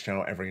on this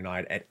channel every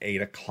night at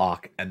 8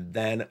 o'clock. And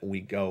then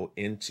we go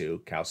into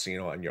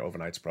Calcino and your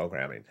overnights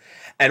programming.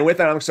 And with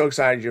that, I'm so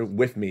excited you're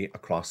with me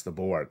across the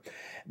board.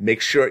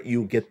 Make sure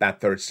you get that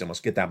third stimulus,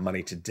 get that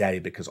money today,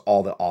 because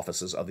all the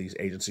offices of these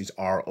agencies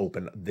are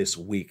open this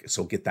week.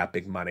 So get that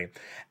big money.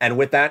 And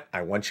with that,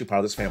 I want you part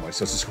of this family.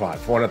 So subscribe.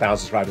 400,000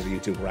 subscribers to the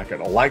YouTube record.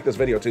 Like this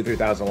video,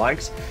 2,000-3,000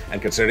 likes,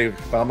 and consider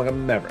becoming a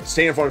member.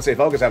 Stay informed, stay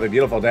focused, have a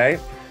beautiful day,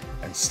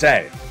 and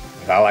stay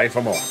with LA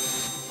for more.